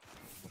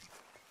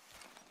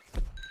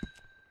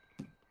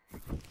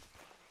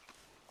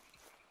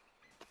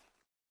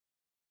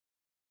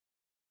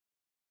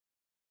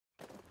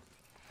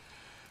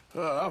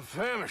 I'm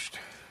famished.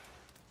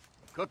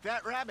 Cook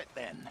that rabbit,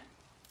 then.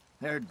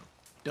 They're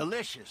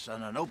delicious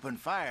on an open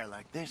fire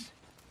like this.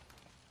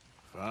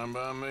 Fine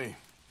by me.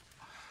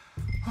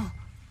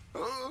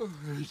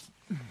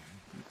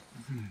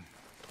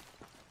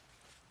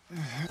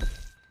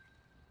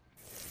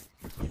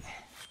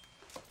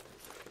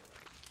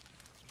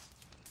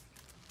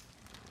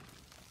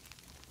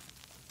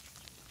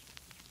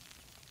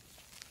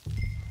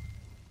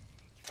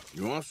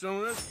 You want some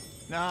of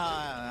this? No,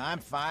 I'm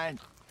fine.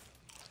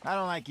 I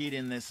don't like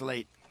eating this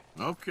late.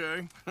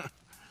 Okay.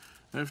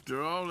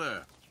 After all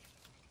that.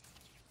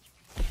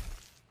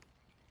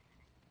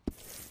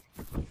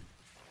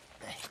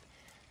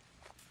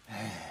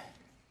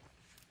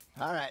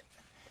 All right.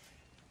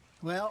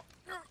 Well,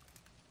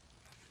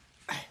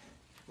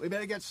 we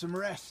better get some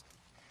rest.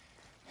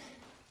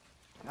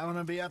 I want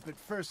to be up at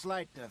first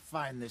light to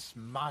find this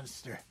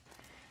monster.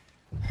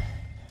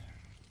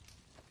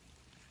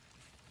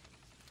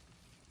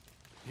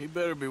 He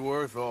better be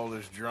worth all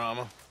this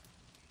drama.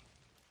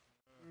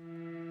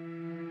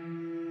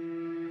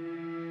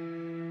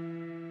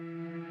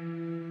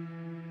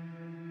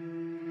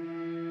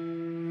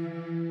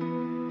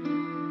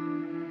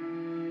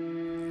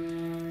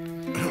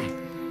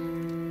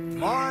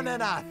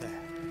 Morning, Arthur.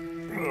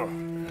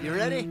 You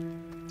ready?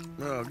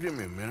 No, give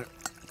me a minute.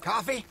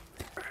 Coffee?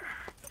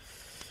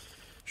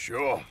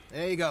 Sure.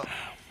 There you go.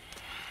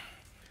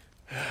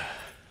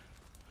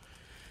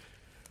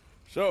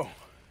 So,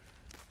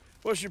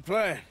 what's your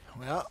plan?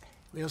 Well,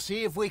 we'll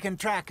see if we can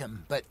track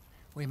him, but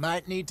we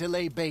might need to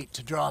lay bait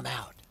to draw him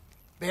out.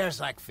 Bears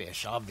like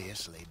fish,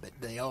 obviously, but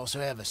they also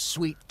have a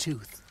sweet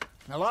tooth.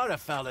 A lot of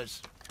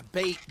fellas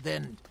bait,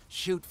 then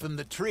shoot from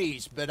the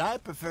trees, but I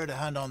prefer to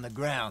hunt on the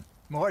ground.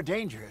 More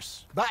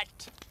dangerous,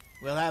 but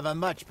we'll have a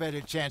much better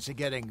chance of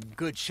getting a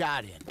good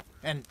shot in.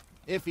 And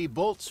if he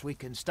bolts, we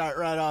can start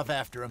right off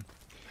after him.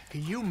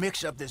 Can you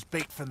mix up this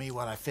bait for me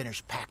while I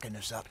finish packing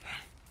this up?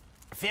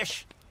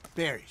 Fish,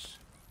 berries.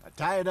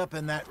 Tie it up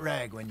in that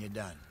rag when you're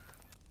done.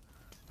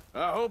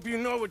 I hope you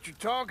know what you're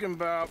talking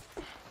about.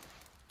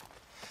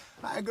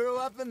 I grew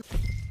up in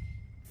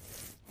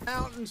the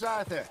mountains,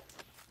 Arthur.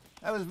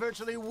 I was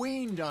virtually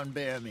weaned on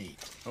bear meat.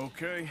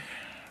 Okay,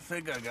 I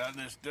think I got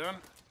this done.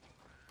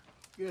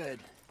 Good.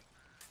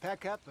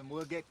 Pack up and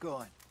we'll get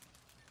going.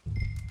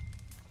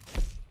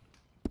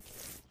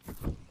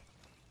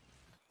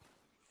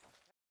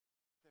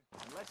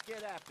 Let's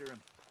get after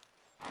him.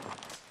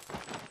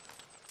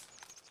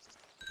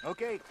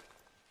 Okay,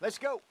 Let's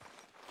go.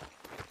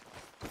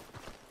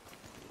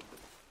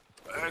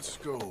 Let's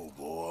go,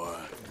 boy.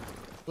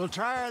 We'll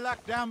try our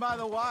luck down by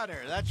the water.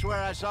 That's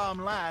where I saw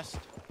him last.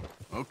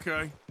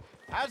 Okay.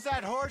 How's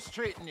that horse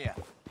treating you?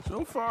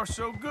 So far,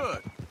 so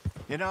good.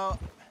 You know,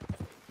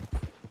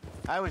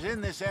 I was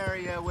in this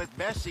area with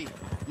Bessie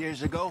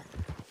years ago.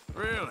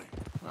 Really?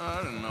 Oh,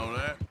 I didn't know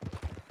that.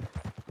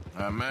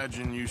 I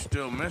imagine you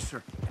still miss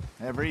her.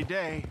 Every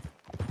day.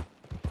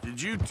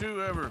 Did you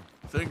two ever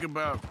think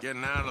about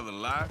getting out of the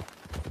life?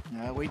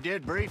 We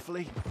did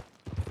briefly.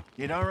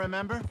 You don't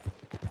remember?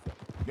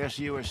 Guess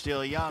you were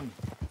still young.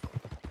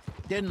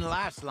 Didn't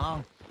last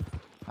long.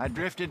 I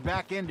drifted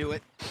back into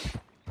it.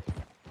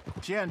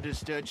 She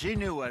understood. She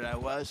knew what I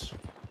was.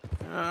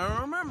 I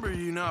remember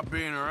you not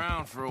being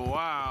around for a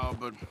while,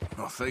 but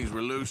well, things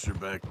were looser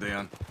back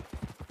then.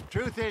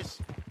 Truth is,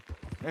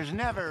 there's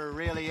never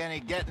really any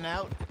getting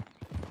out.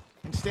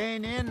 And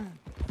staying in,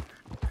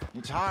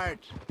 it's hard.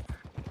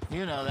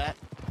 You know that.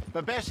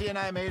 But Bessie and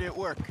I made it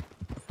work.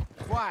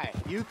 Why?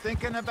 You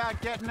thinking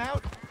about getting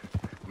out?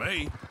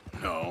 Me?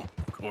 No,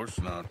 of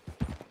course not.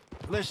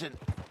 Listen,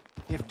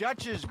 if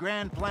Dutch's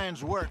grand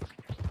plans work,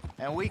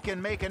 and we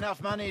can make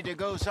enough money to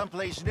go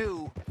someplace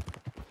new,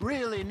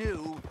 really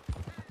new,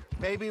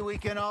 maybe we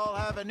can all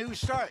have a new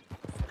start.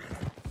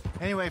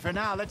 Anyway, for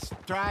now, let's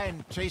try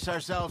and chase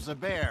ourselves a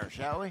bear,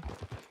 shall we?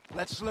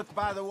 Let's look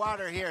by the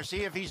water here,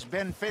 see if he's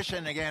been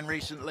fishing again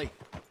recently.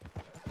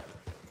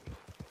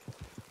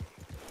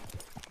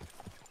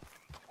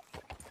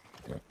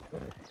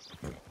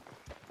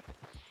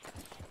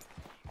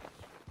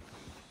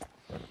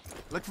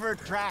 Look for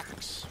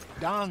tracks,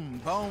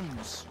 dung,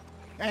 bones,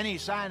 any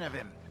sign of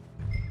him.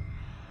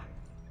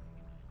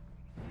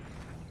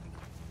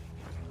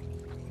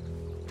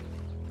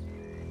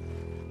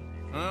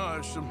 Well,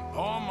 there's some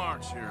paw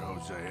marks here,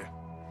 Hosea.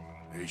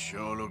 They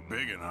sure look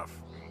big enough.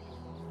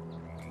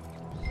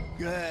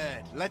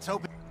 Good. Let's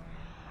hope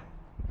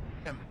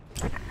him.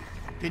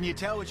 Can you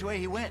tell which way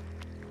he went?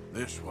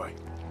 This way.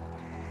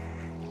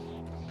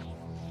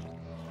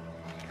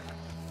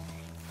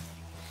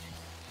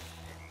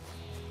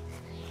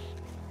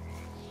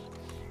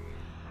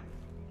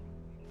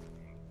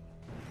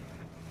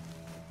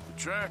 The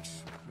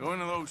tracks go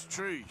into those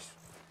trees.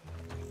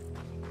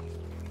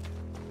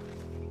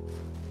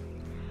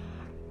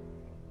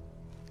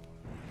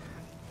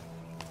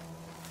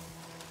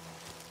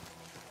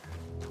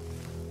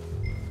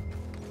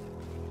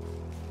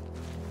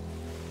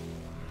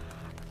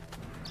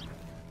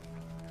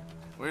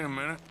 Wait a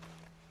minute.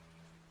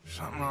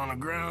 Something on the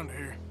ground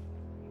here.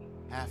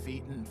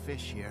 Half-eaten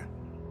fish here.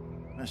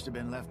 Must have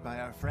been left by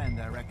our friend,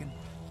 I reckon.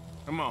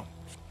 Come on.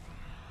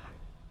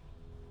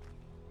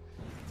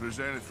 If there's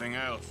anything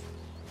else.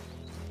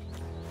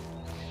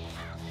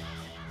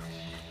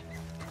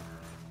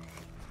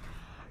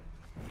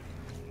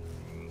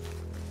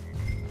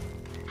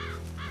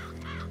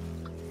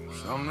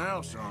 Something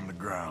else on the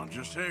ground,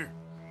 just here.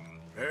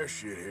 There's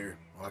shit here.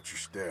 Watch your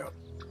step.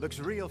 Looks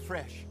real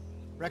fresh.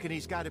 Reckon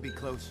he's got to be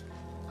close.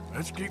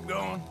 Let's keep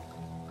going.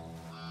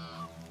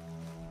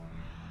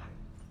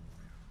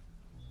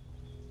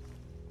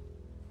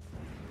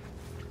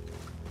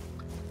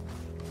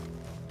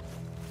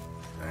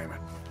 Damn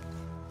it.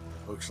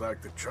 Looks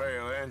like the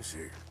trail ends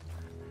here.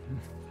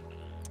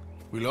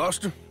 We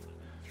lost him?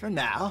 For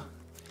now.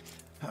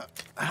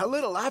 A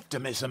little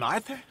optimism,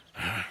 Arthur.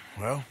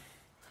 Well,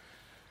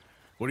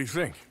 what do you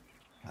think?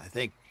 I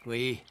think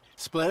we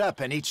split up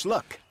and each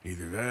look.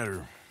 Either that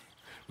or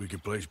we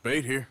could place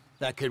bait here.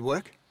 That could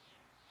work.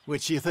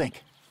 Which do you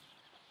think?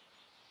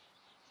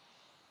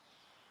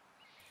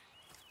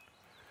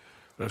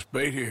 Let's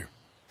bait here.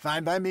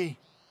 Fine by me.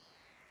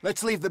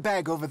 Let's leave the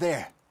bag over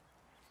there.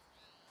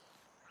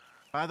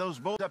 By those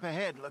bolts up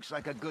ahead, looks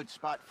like a good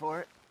spot for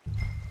it.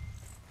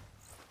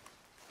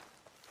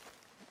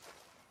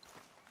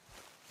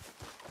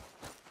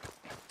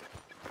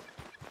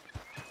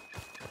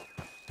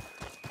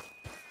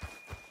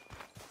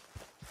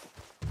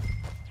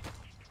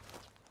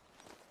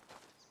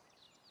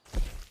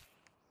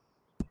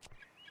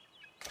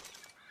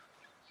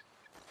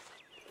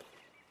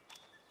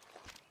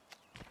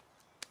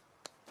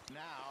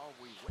 Now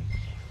we wait.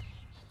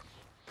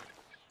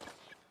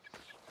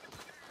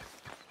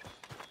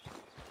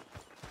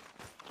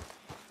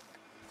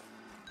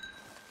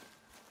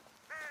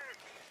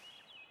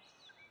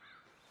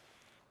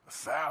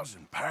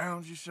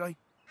 £1,000, you say?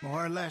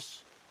 More or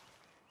less.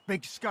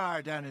 Big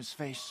scar down his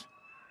face.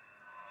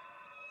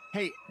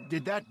 Hey,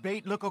 did that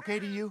bait look okay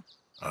to you?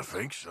 I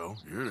think so.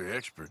 You're the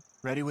expert.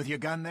 Ready with your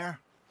gun there?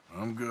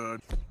 I'm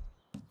good.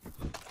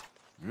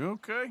 You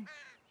okay?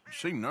 You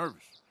seem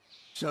nervous.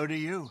 So do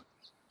you.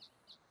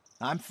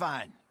 I'm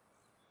fine.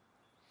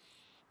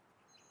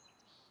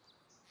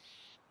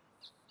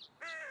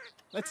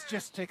 Let's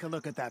just take a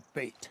look at that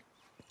bait.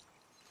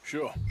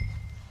 Sure.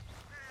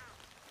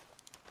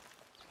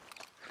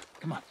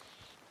 Come on.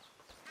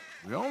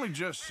 We only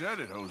just said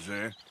it,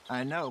 Jose.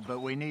 I know, but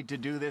we need to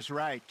do this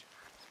right.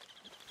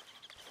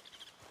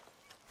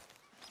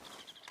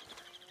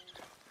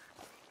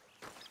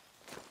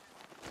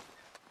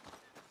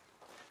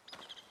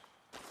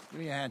 Give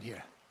me a hand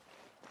here.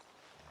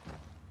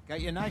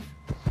 Got your knife?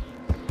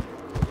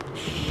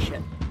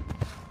 Shit.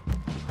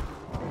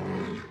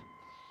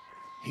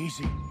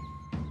 Easy.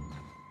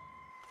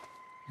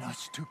 No,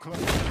 it's too close.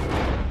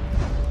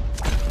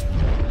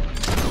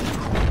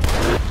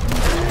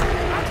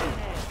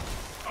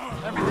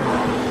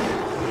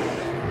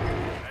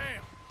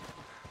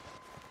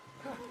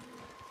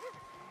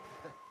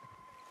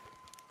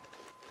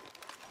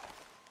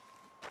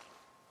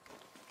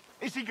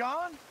 Is he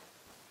gone?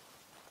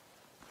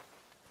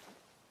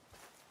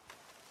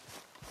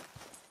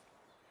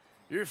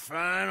 You're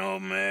fine,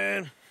 old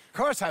man. Of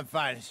course I'm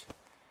fine. It's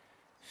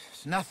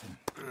nothing.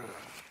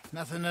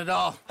 Nothing at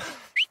all.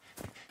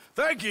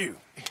 Thank you,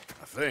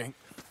 I think.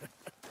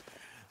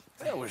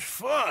 That was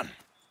fun.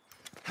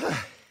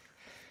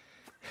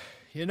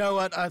 You know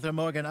what, Arthur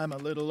Morgan? I'm a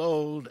little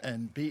old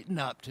and beaten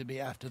up to be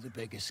after the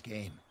biggest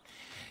game.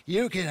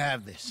 You can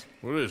have this.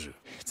 What is it?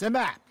 It's a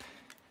map.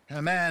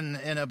 A man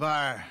in a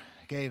bar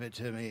gave it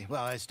to me.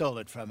 Well, I stole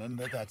it from him,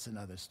 but that's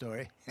another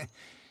story.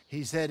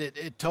 He said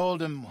it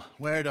told him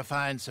where to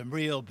find some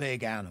real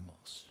big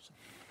animals.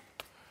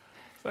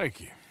 Thank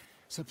you.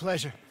 It's a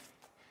pleasure.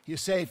 You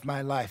saved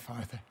my life,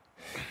 Arthur.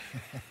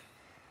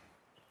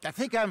 I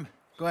think I'm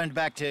going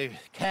back to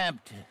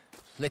camp to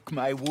lick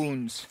my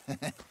wounds.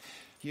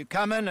 You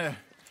coming, or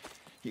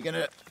you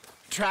gonna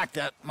track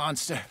that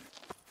monster?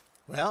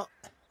 Well,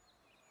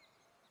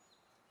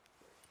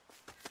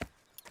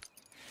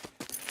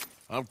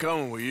 I'm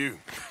coming with you.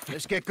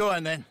 Let's get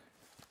going, then.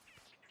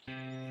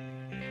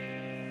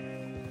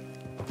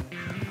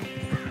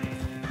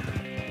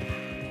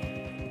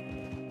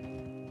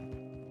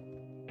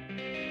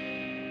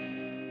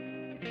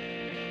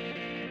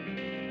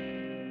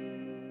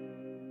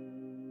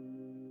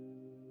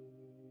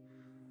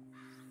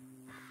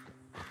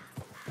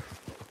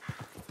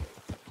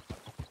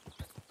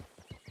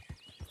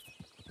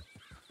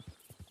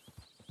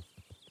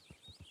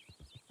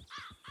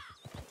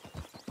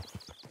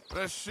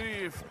 Let's see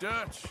if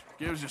Dutch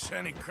gives us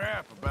any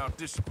crap about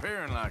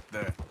disappearing like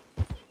that.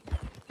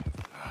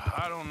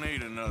 I don't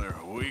need another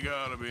 "we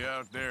gotta be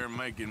out there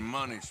making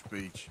money"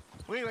 speech.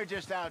 We were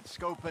just out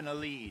scoping a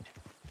lead.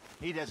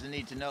 He doesn't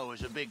need to know it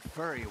was a big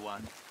furry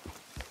one.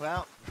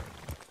 Well,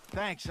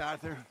 thanks,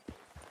 Arthur.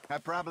 I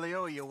probably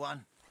owe you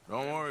one.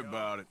 Don't worry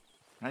about it.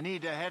 I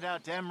need to head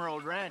out to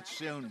Emerald Ranch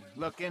soon.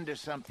 Look into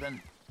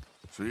something.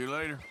 See you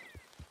later.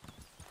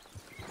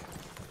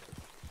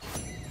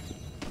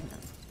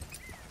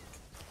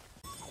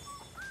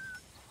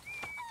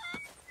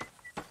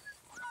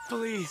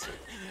 Please,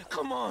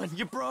 come on,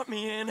 you brought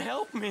me in,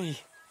 help me.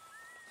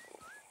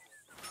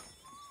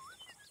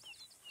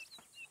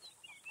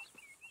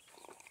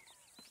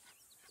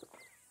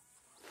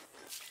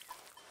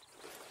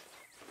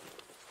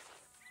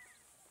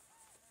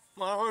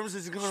 My arms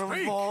is gonna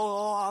Speak. fall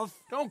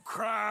off. Don't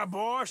cry,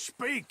 boy.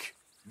 Speak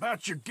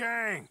about your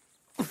gang.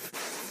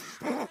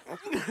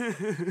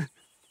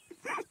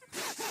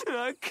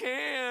 I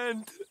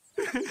can't.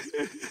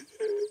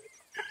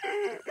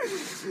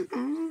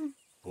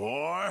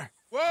 Boy.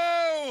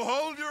 Whoa!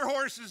 Hold your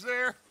horses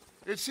there.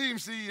 It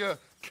seems the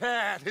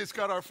cat has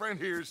got our friend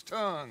here's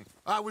tongue.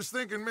 I was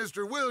thinking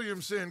Mr.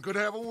 Williamson could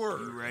have a word.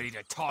 You ready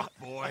to talk,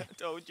 boy? I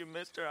told you,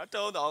 mister. I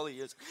told all of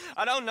you.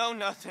 I don't know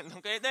nothing,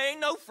 okay? They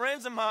ain't no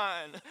friends of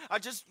mine. I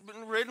just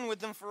been ridden with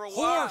them for a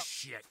while. Horse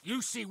shit.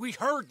 You see, we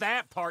heard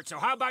that part, so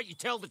how about you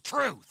tell the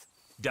truth?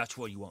 Dutch,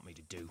 what do you want me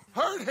to do?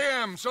 Hurt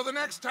him, so the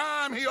next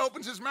time he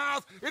opens his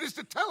mouth, it is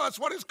to tell us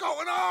what is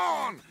going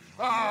on.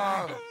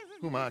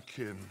 Who am I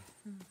kidding?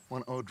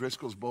 One of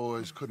O'Driscoll's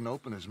boys couldn't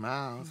open his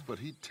mouth, but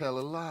he'd tell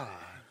a lie.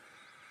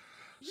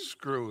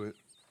 Screw it.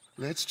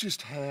 Let's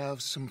just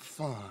have some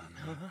fun.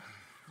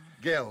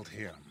 Geld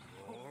him.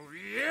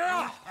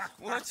 Yeah!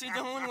 What's he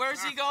doing?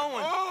 Where's he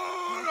going?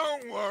 Oh,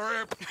 don't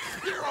worry.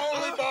 You're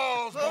only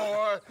balls,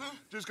 boy.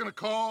 Just gonna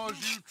cause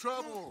you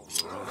trouble.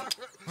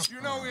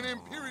 You know, in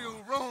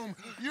Imperial Rome,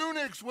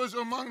 eunuchs was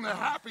among the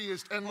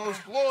happiest and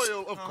most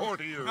loyal of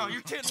courtiers. No,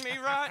 you kidding me,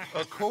 right?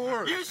 Of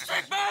course. You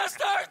sick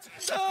bastard!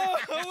 Oh,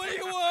 what do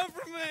you want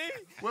from me?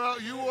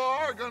 Well, you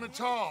are gonna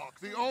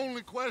talk. The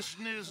only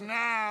question is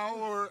now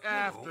or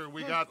after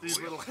we got these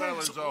little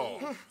fellas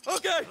off.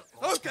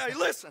 Okay,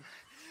 listen.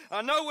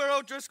 I know where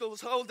O'Driscoll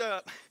is holed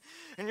up,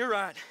 and you're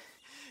right.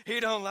 He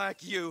don't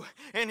like you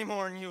any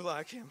more than you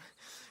like him.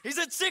 He's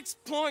at 6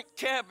 Point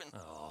Cabin.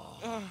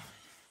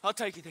 I'll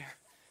take you there.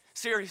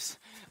 Serious,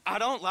 I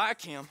don't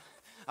like him.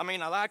 I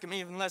mean, I like him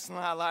even less than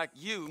I like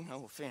you,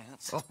 no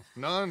offense. Oh,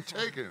 none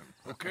taken.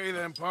 Okay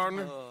then,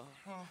 partner.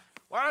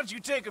 Why don't you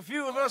take a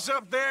few of us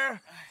up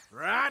there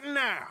right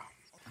now?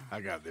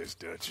 I got this,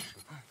 Dutch.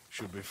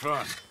 Should be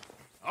fun.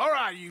 All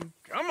right, you.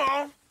 Come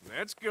on.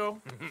 Let's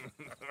go.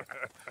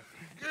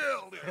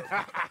 Killed him.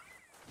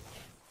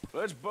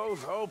 Let's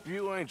both hope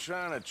you ain't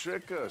trying to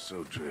trick us,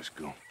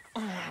 O'Driscoll.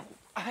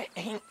 I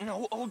ain't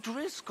no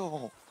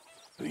O'Driscoll.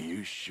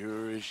 You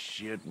sure as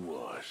shit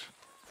was.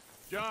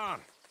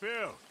 John,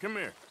 Phil, come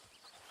here.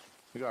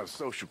 We got a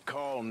social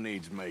call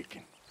needs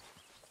making.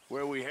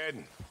 Where are we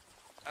heading?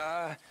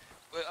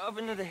 Up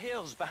into the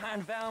hills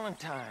behind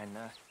Valentine.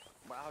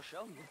 Well, I'll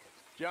show you.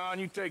 John,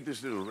 you take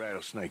this little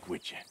rattlesnake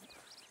with you.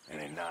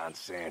 Any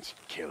nonsense,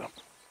 kill him.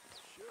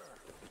 Sure.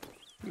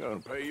 You're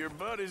gonna pay your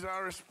buddies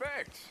our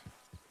respects.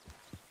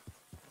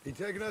 He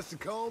taking us to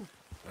Combe?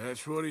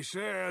 That's what he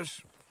says.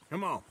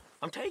 Come on.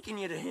 I'm taking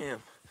you to him.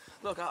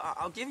 Look,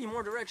 I'll give you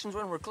more directions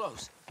when we're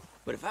close.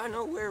 But if I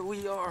know where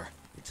we are,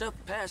 it's up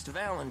past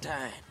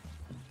Valentine.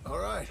 All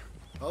right,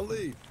 I'll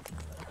lead.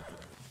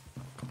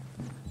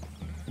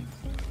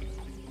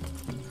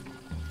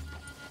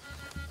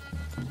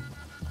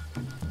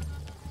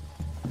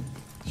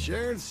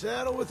 Sharing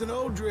saddle with an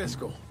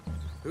O'Driscoll.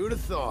 Who'd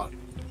have thought?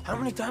 How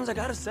many times I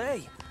gotta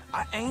say?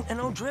 I ain't an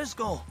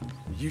O'Driscoll.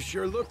 You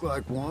sure look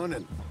like one,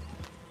 and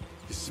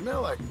you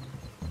smell like...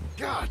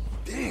 God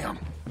damn.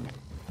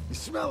 You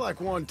smell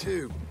like one,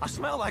 too. I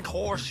smell like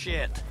horse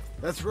shit.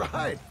 That's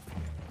right.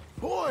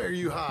 Boy, are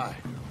you high.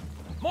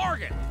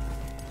 Morgan!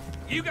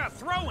 You got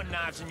throwing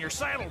knives in your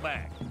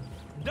saddlebag.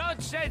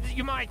 Doug said that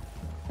you might...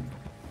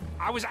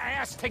 I was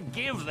asked to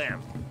give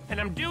them,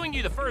 and I'm doing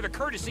you the further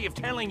courtesy of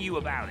telling you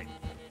about it.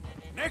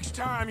 Next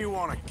time you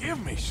want to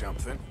give me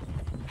something,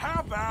 how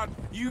about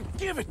you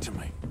give it to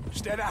me,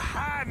 instead of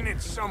hiding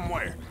it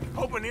somewhere,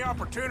 hoping the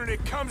opportunity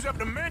comes up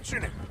to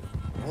mention it?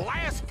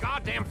 Last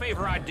goddamn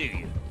favor I do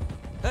you.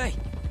 Hey!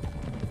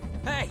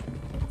 Hey!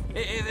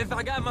 If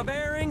I got my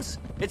bearings,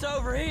 it's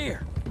over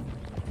here.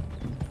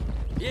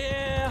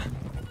 Yeah,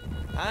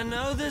 I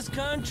know this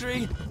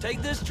country.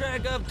 Take this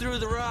track up through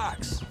the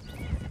rocks.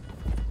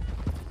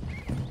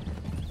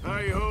 How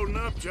you holding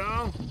up,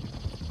 John?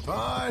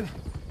 Fine.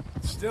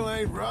 Still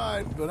ain't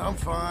right, but I'm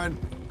fine.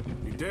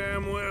 You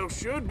damn well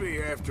should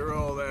be after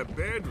all that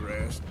bed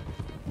rest.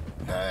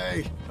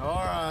 Hey, all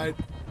right.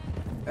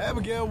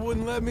 Abigail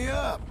wouldn't let me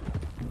up.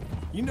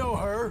 You know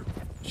her.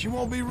 She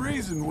won't be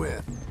reasoned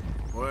with.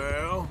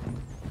 Well,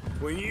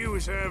 when you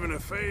was having a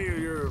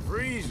failure of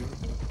reason,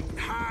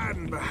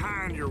 hiding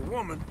behind your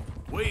woman,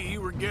 we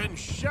were getting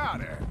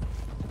shot at.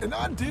 And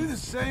I'd do the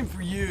same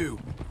for you,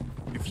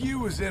 if you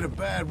was in a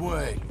bad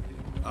way.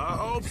 I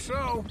hope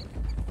so.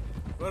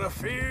 But I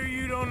fear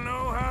you don't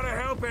know how to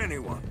help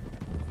anyone.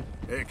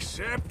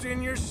 Except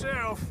in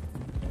yourself.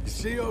 You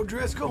see,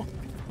 O'Driscoll?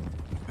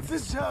 If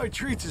this is how he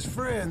treats his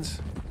friends,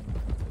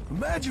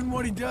 imagine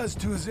what he does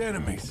to his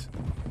enemies.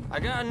 I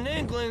got an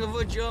inkling of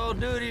what you all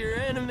do to your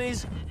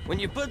enemies when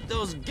you put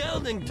those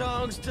gelding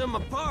tongs to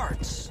my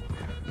parts.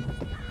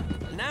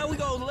 Now we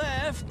go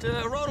left,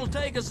 road'll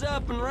take us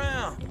up and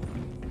round.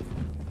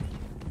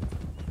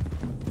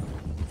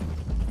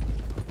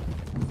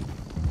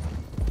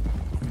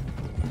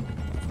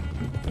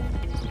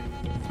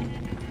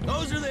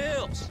 Those are the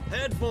hills.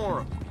 Head for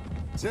them.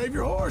 Save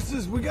your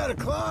horses. We gotta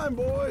climb,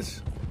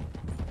 boys.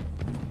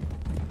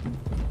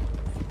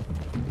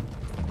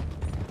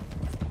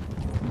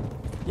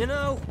 You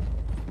know,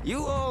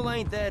 you all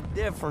ain't that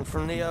different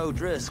from the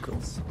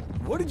O'Driscolls.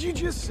 What did you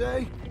just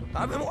say?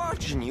 I've been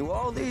watching you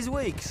all these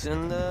weeks,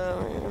 and,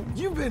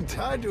 You've been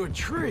tied to a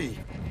tree.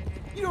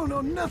 You don't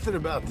know nothing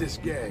about this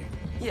gang.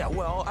 Yeah,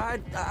 well,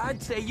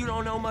 I'd say you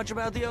don't know much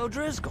about the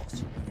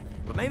O'Driscolls.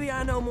 But maybe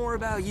I know more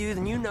about you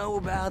than you know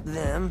about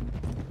them.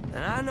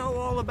 And I know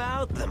all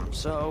about them,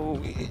 so...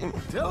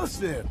 Tell us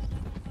then.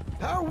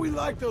 How are we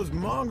like those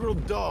mongrel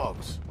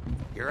dogs?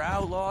 You're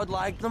outlawed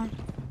like them.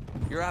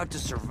 You're out to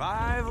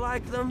survive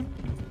like them.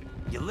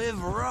 You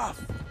live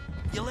rough.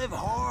 You live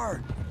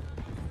hard.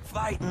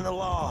 Fighting the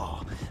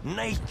law.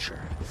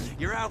 Nature.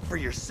 You're out for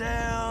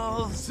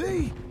yourselves.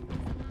 See?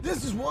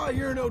 This is why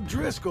you're an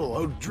O'Driscoll,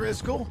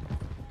 O'Driscoll.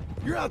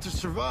 You're out to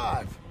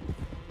survive.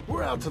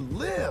 We're out to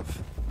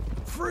live.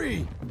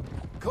 Free.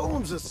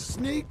 Coleman's a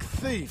sneak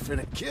thief and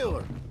a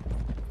killer.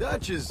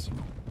 Dutch is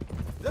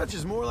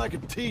more like a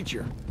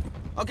teacher.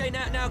 Okay,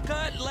 now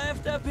cut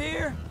left up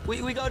here.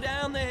 We go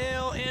down the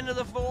hill into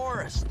the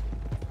forest.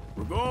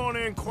 We're going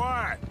in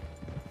quiet,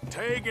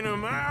 taking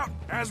them out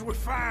as we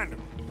find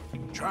them,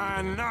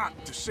 trying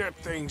not to set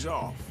things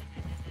off.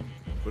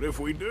 But if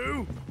we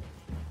do,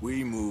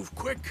 we move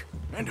quick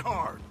and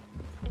hard.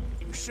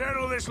 We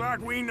settle this like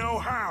we know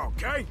how,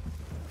 okay?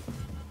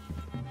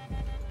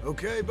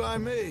 Okay by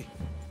me.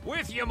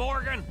 With you,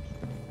 Morgan.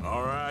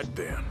 All right,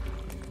 then.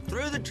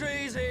 Through the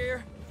trees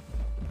here.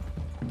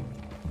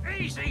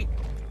 Easy.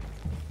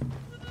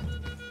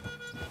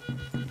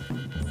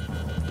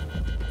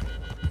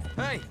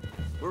 Hey,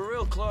 we're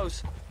real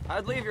close.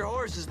 I'd leave your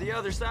horses the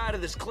other side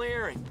of this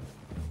clearing.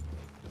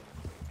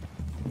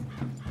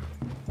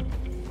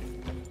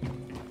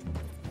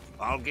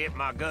 I'll get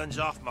my guns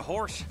off my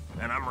horse,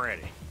 and I'm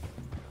ready.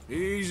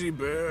 Easy,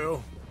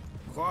 Bill.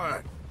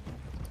 Quiet.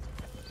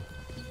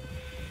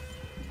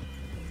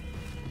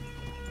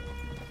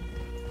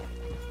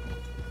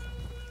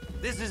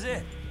 This is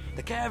it.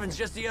 The cabin's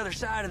just the other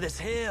side of this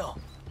hill.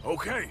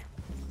 Okay.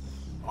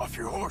 Off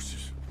your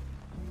horses.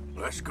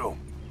 Let's go.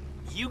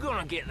 You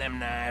gonna get them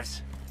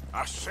knives?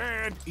 I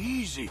said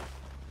easy.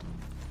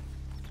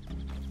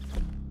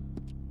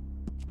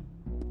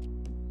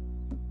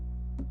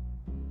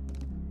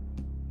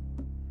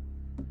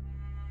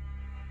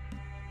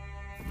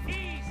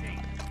 Easy.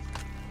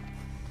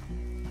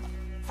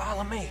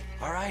 follow me,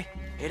 all right?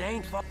 It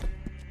ain't far.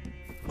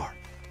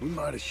 We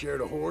might have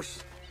shared a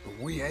horse, but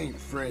we ain't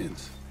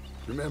friends.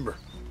 Remember,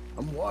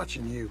 I'm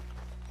watching you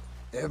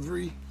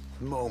every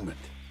moment.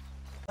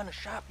 I'm gonna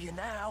shop you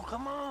now,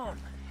 come on.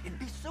 It'd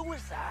be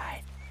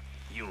suicide.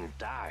 You'll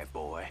die,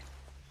 boy.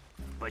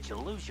 But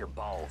you'll lose your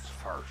balls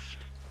first.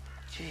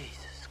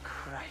 Jesus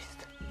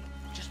Christ.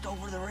 Just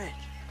over the ridge.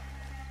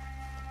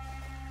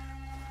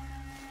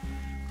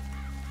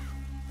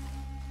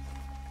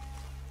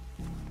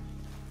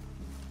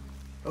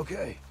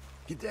 Okay,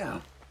 get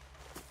down.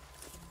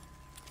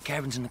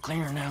 Cabin's in the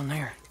clearing down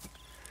there.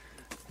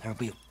 There'll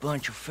be a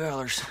bunch of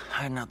fellers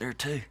hiding out there,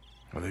 too.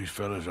 Are these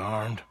fellas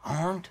armed?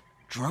 Armed?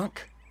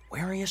 Drunk?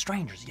 Wary of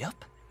strangers,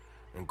 yup.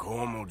 And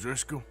Colm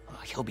O'Driscoll?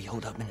 He'll be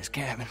holed up in his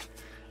cabin.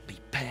 Be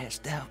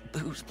passed out,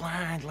 booze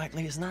blind,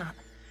 likely as not.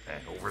 Hey,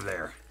 over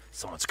there.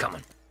 Someone's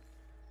coming.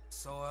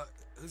 So,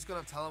 who's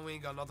gonna tell him we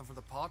ain't got nothing for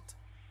the pot?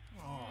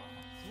 Oh,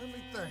 let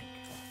me think.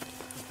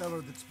 The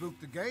feller that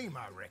spooked the game,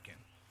 I reckon.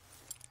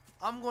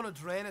 I'm gonna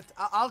drain it.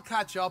 I'll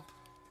catch up.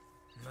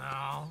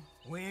 No,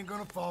 we ain't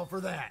gonna fall for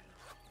that.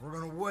 We're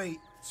gonna wait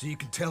so you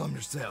can tell him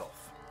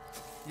yourself.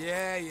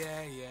 Yeah.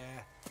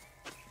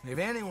 If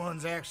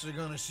anyone's actually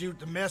gonna shoot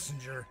the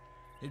messenger,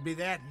 it'd be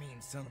that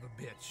mean son of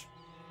a bitch.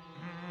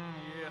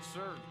 Yes,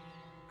 sir.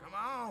 Come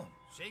on,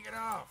 shake it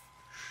off.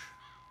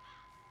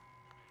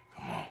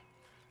 Come on.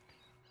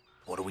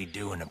 What are we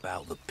doing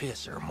about the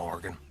pisser,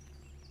 Morgan?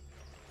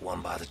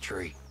 One by the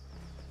tree.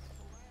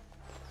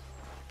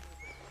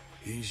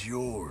 He's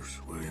yours,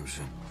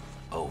 Williamson.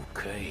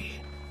 Okay.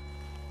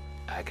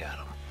 I got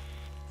him.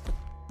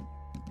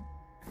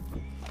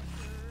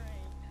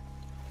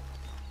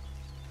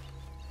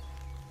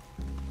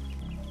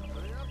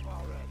 Hurry up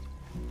already.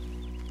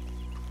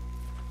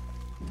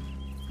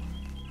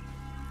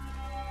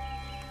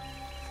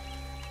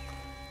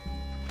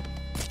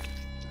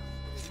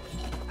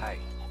 Hey,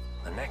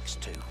 the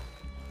next two.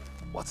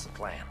 What's the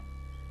plan?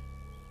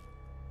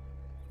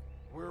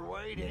 We're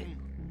waiting.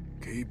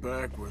 Keep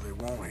back where they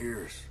won't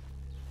hear us.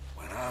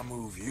 When I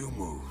move, you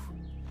move.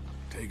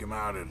 Take them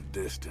out at a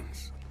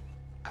distance.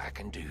 I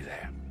can do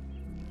that.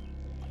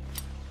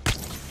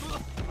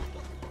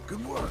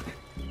 Good work.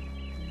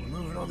 We're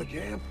moving on the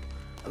camp.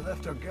 I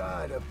left our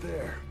guide up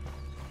there.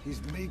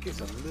 He's meek as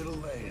a little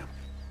lamb.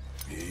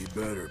 He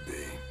better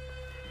be.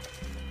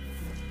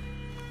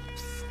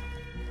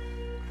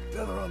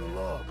 Feller on the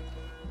log.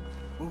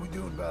 What are we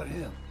doing about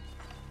him?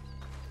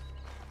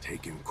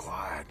 Take him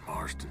quiet,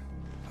 Marston.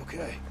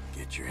 Okay.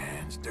 Get your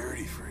hands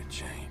dirty for a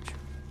change.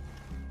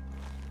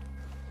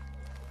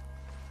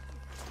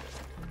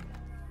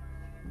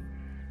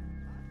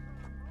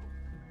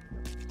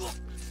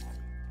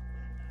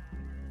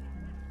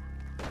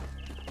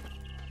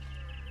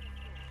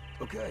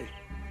 Okay,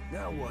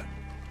 now what?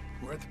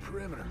 We're at the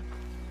perimeter.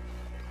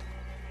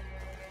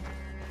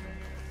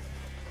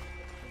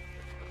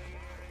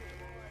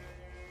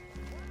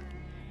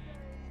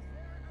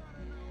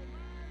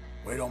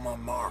 Wait on my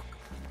mark.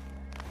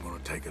 I'm gonna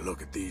take a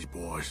look at these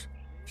boys.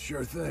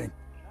 Sure thing.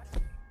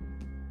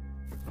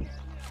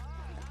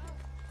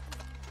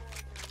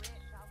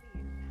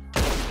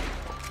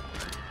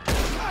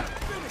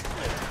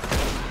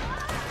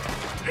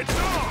 It's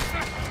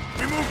off!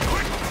 We move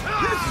quick!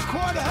 This is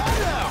quite a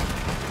hideout!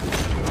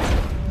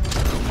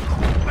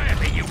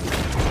 Where you?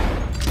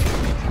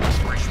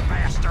 Fresh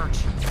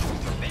bastards!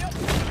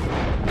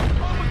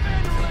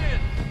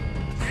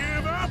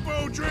 Give up,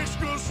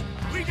 O'Driscolls!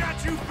 We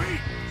got you beat!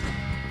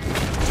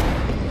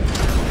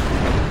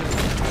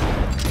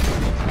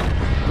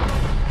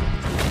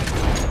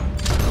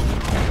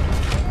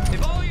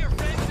 If all your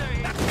friends are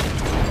here,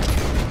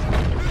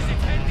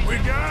 we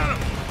got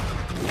him!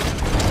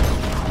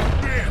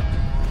 Yeah.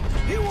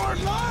 You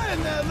weren't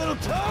lying, that little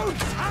toad!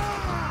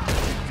 Ah!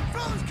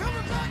 Fellas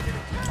coming back in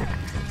attack!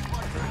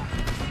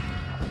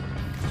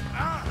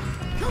 Ah!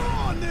 Come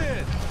on,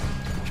 then!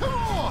 Come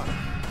on!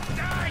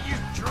 Die, you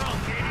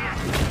drunk idiot!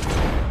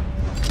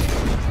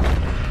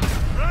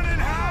 Run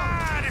and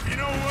hide if you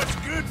know what's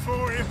good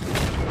for you.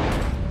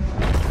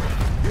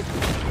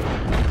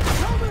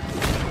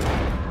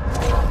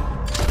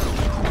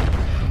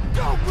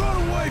 Don't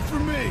run away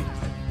from me!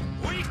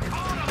 We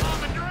caught him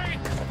on the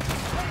drink!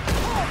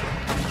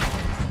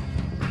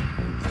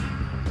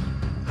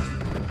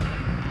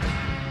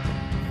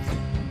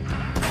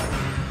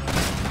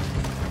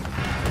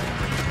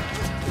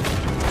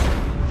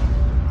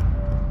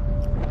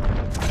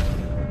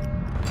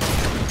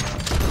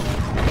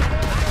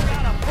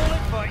 got a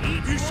bullet for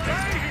each You one.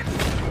 stay!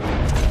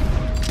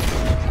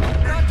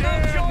 Got no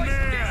Dead choice.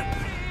 man.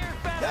 Here,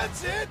 fella.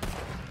 That's it!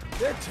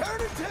 They're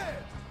turning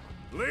tail!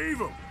 Leave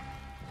them.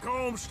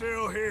 Comb's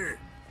still here.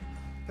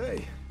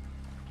 Hey,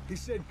 he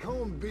said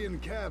Colm would be in the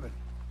cabin.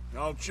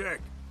 I'll check.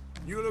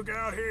 You look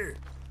out here.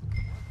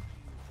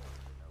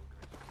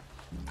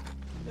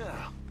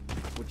 Now,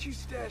 what you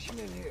stashing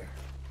in here?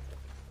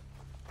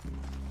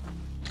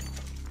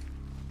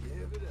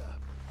 Give it up.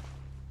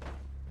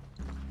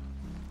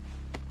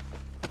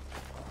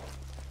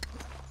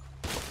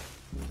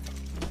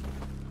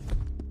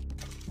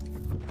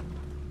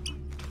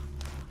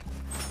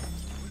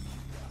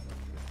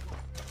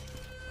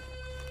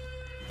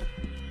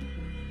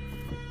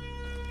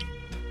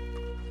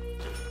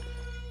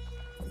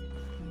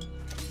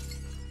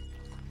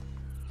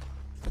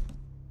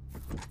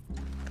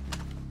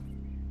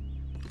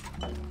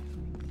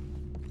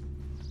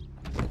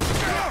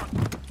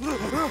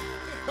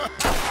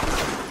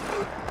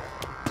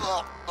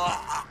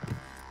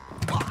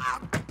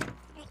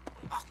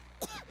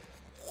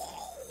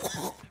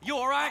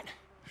 all right?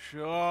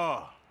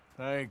 Sure.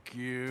 Thank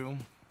you.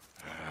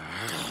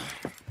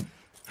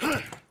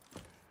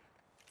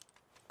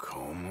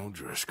 Colm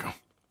O'Driscoll.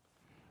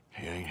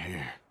 He ain't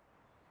here.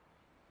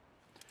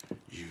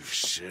 You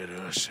set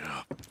us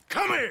up.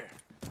 Come here!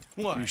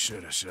 What? You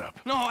set us up.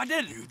 No, I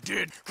didn't. You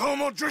did.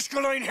 Colm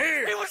O'Driscoll ain't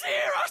here! He was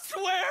here, I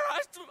swear!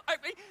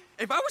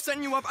 If I was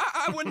setting you up,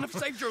 I wouldn't have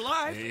saved your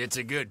life. It's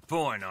a good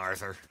point,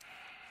 Arthur.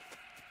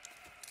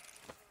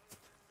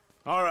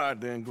 All right,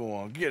 then, go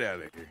on. Get out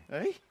of here.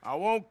 Hey? I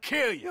won't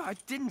kill you. I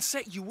didn't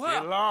set you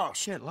up. Get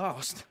lost. Get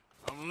lost.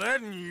 I'm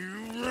letting you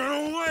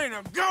run away.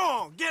 Now go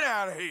on. Get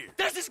out of here.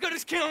 That's as good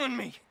as killing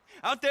me.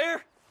 Out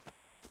there,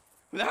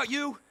 without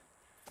you,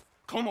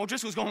 Colm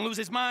O'Driscoll's gonna lose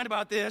his mind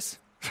about this.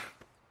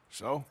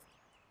 So?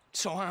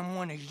 So I'm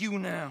one of you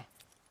now.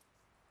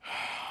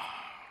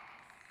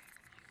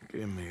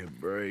 Give me a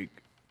break.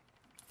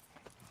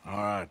 All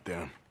right,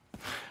 then.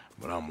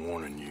 But I'm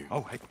warning you.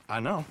 Oh, hey, I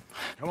know.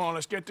 Come on,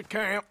 let's get to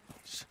camp.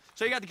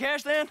 So you got the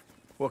cash, then?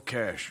 What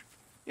cash?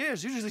 Yeah,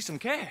 there's usually some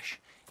cash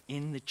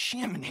in the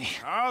chimney.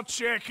 I'll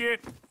check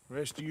it.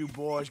 Rest of you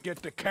boys,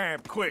 get to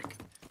camp, quick.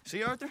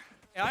 See, Arthur?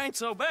 I ain't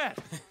so bad.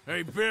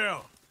 Hey,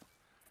 Bill.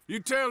 You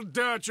tell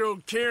Dutch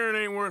old Kieran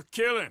ain't worth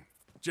killing.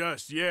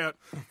 Just yet.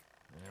 Yeah,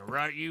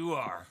 right you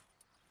are.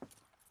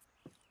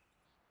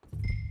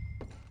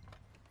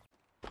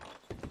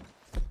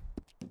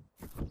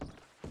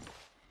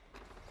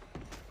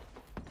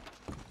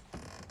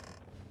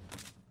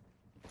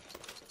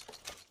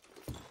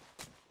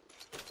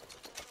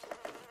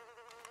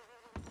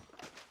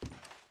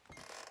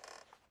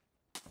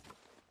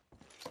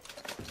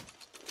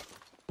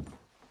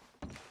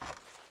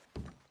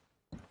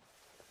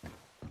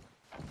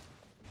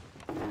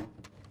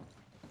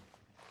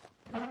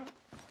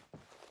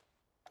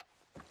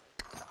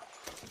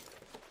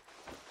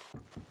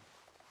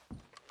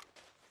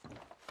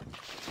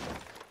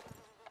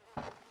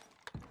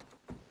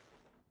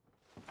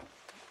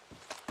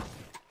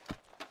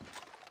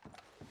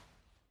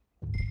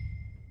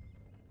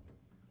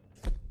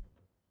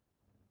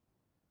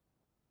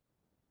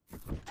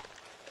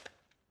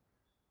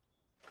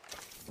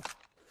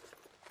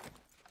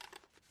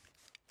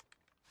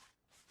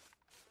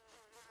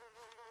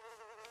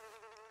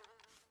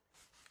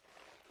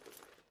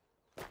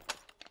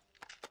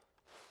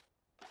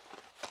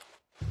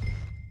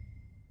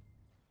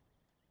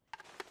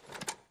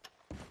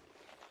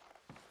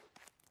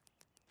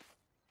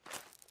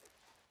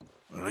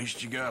 At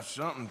least you got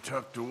something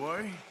tucked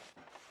away.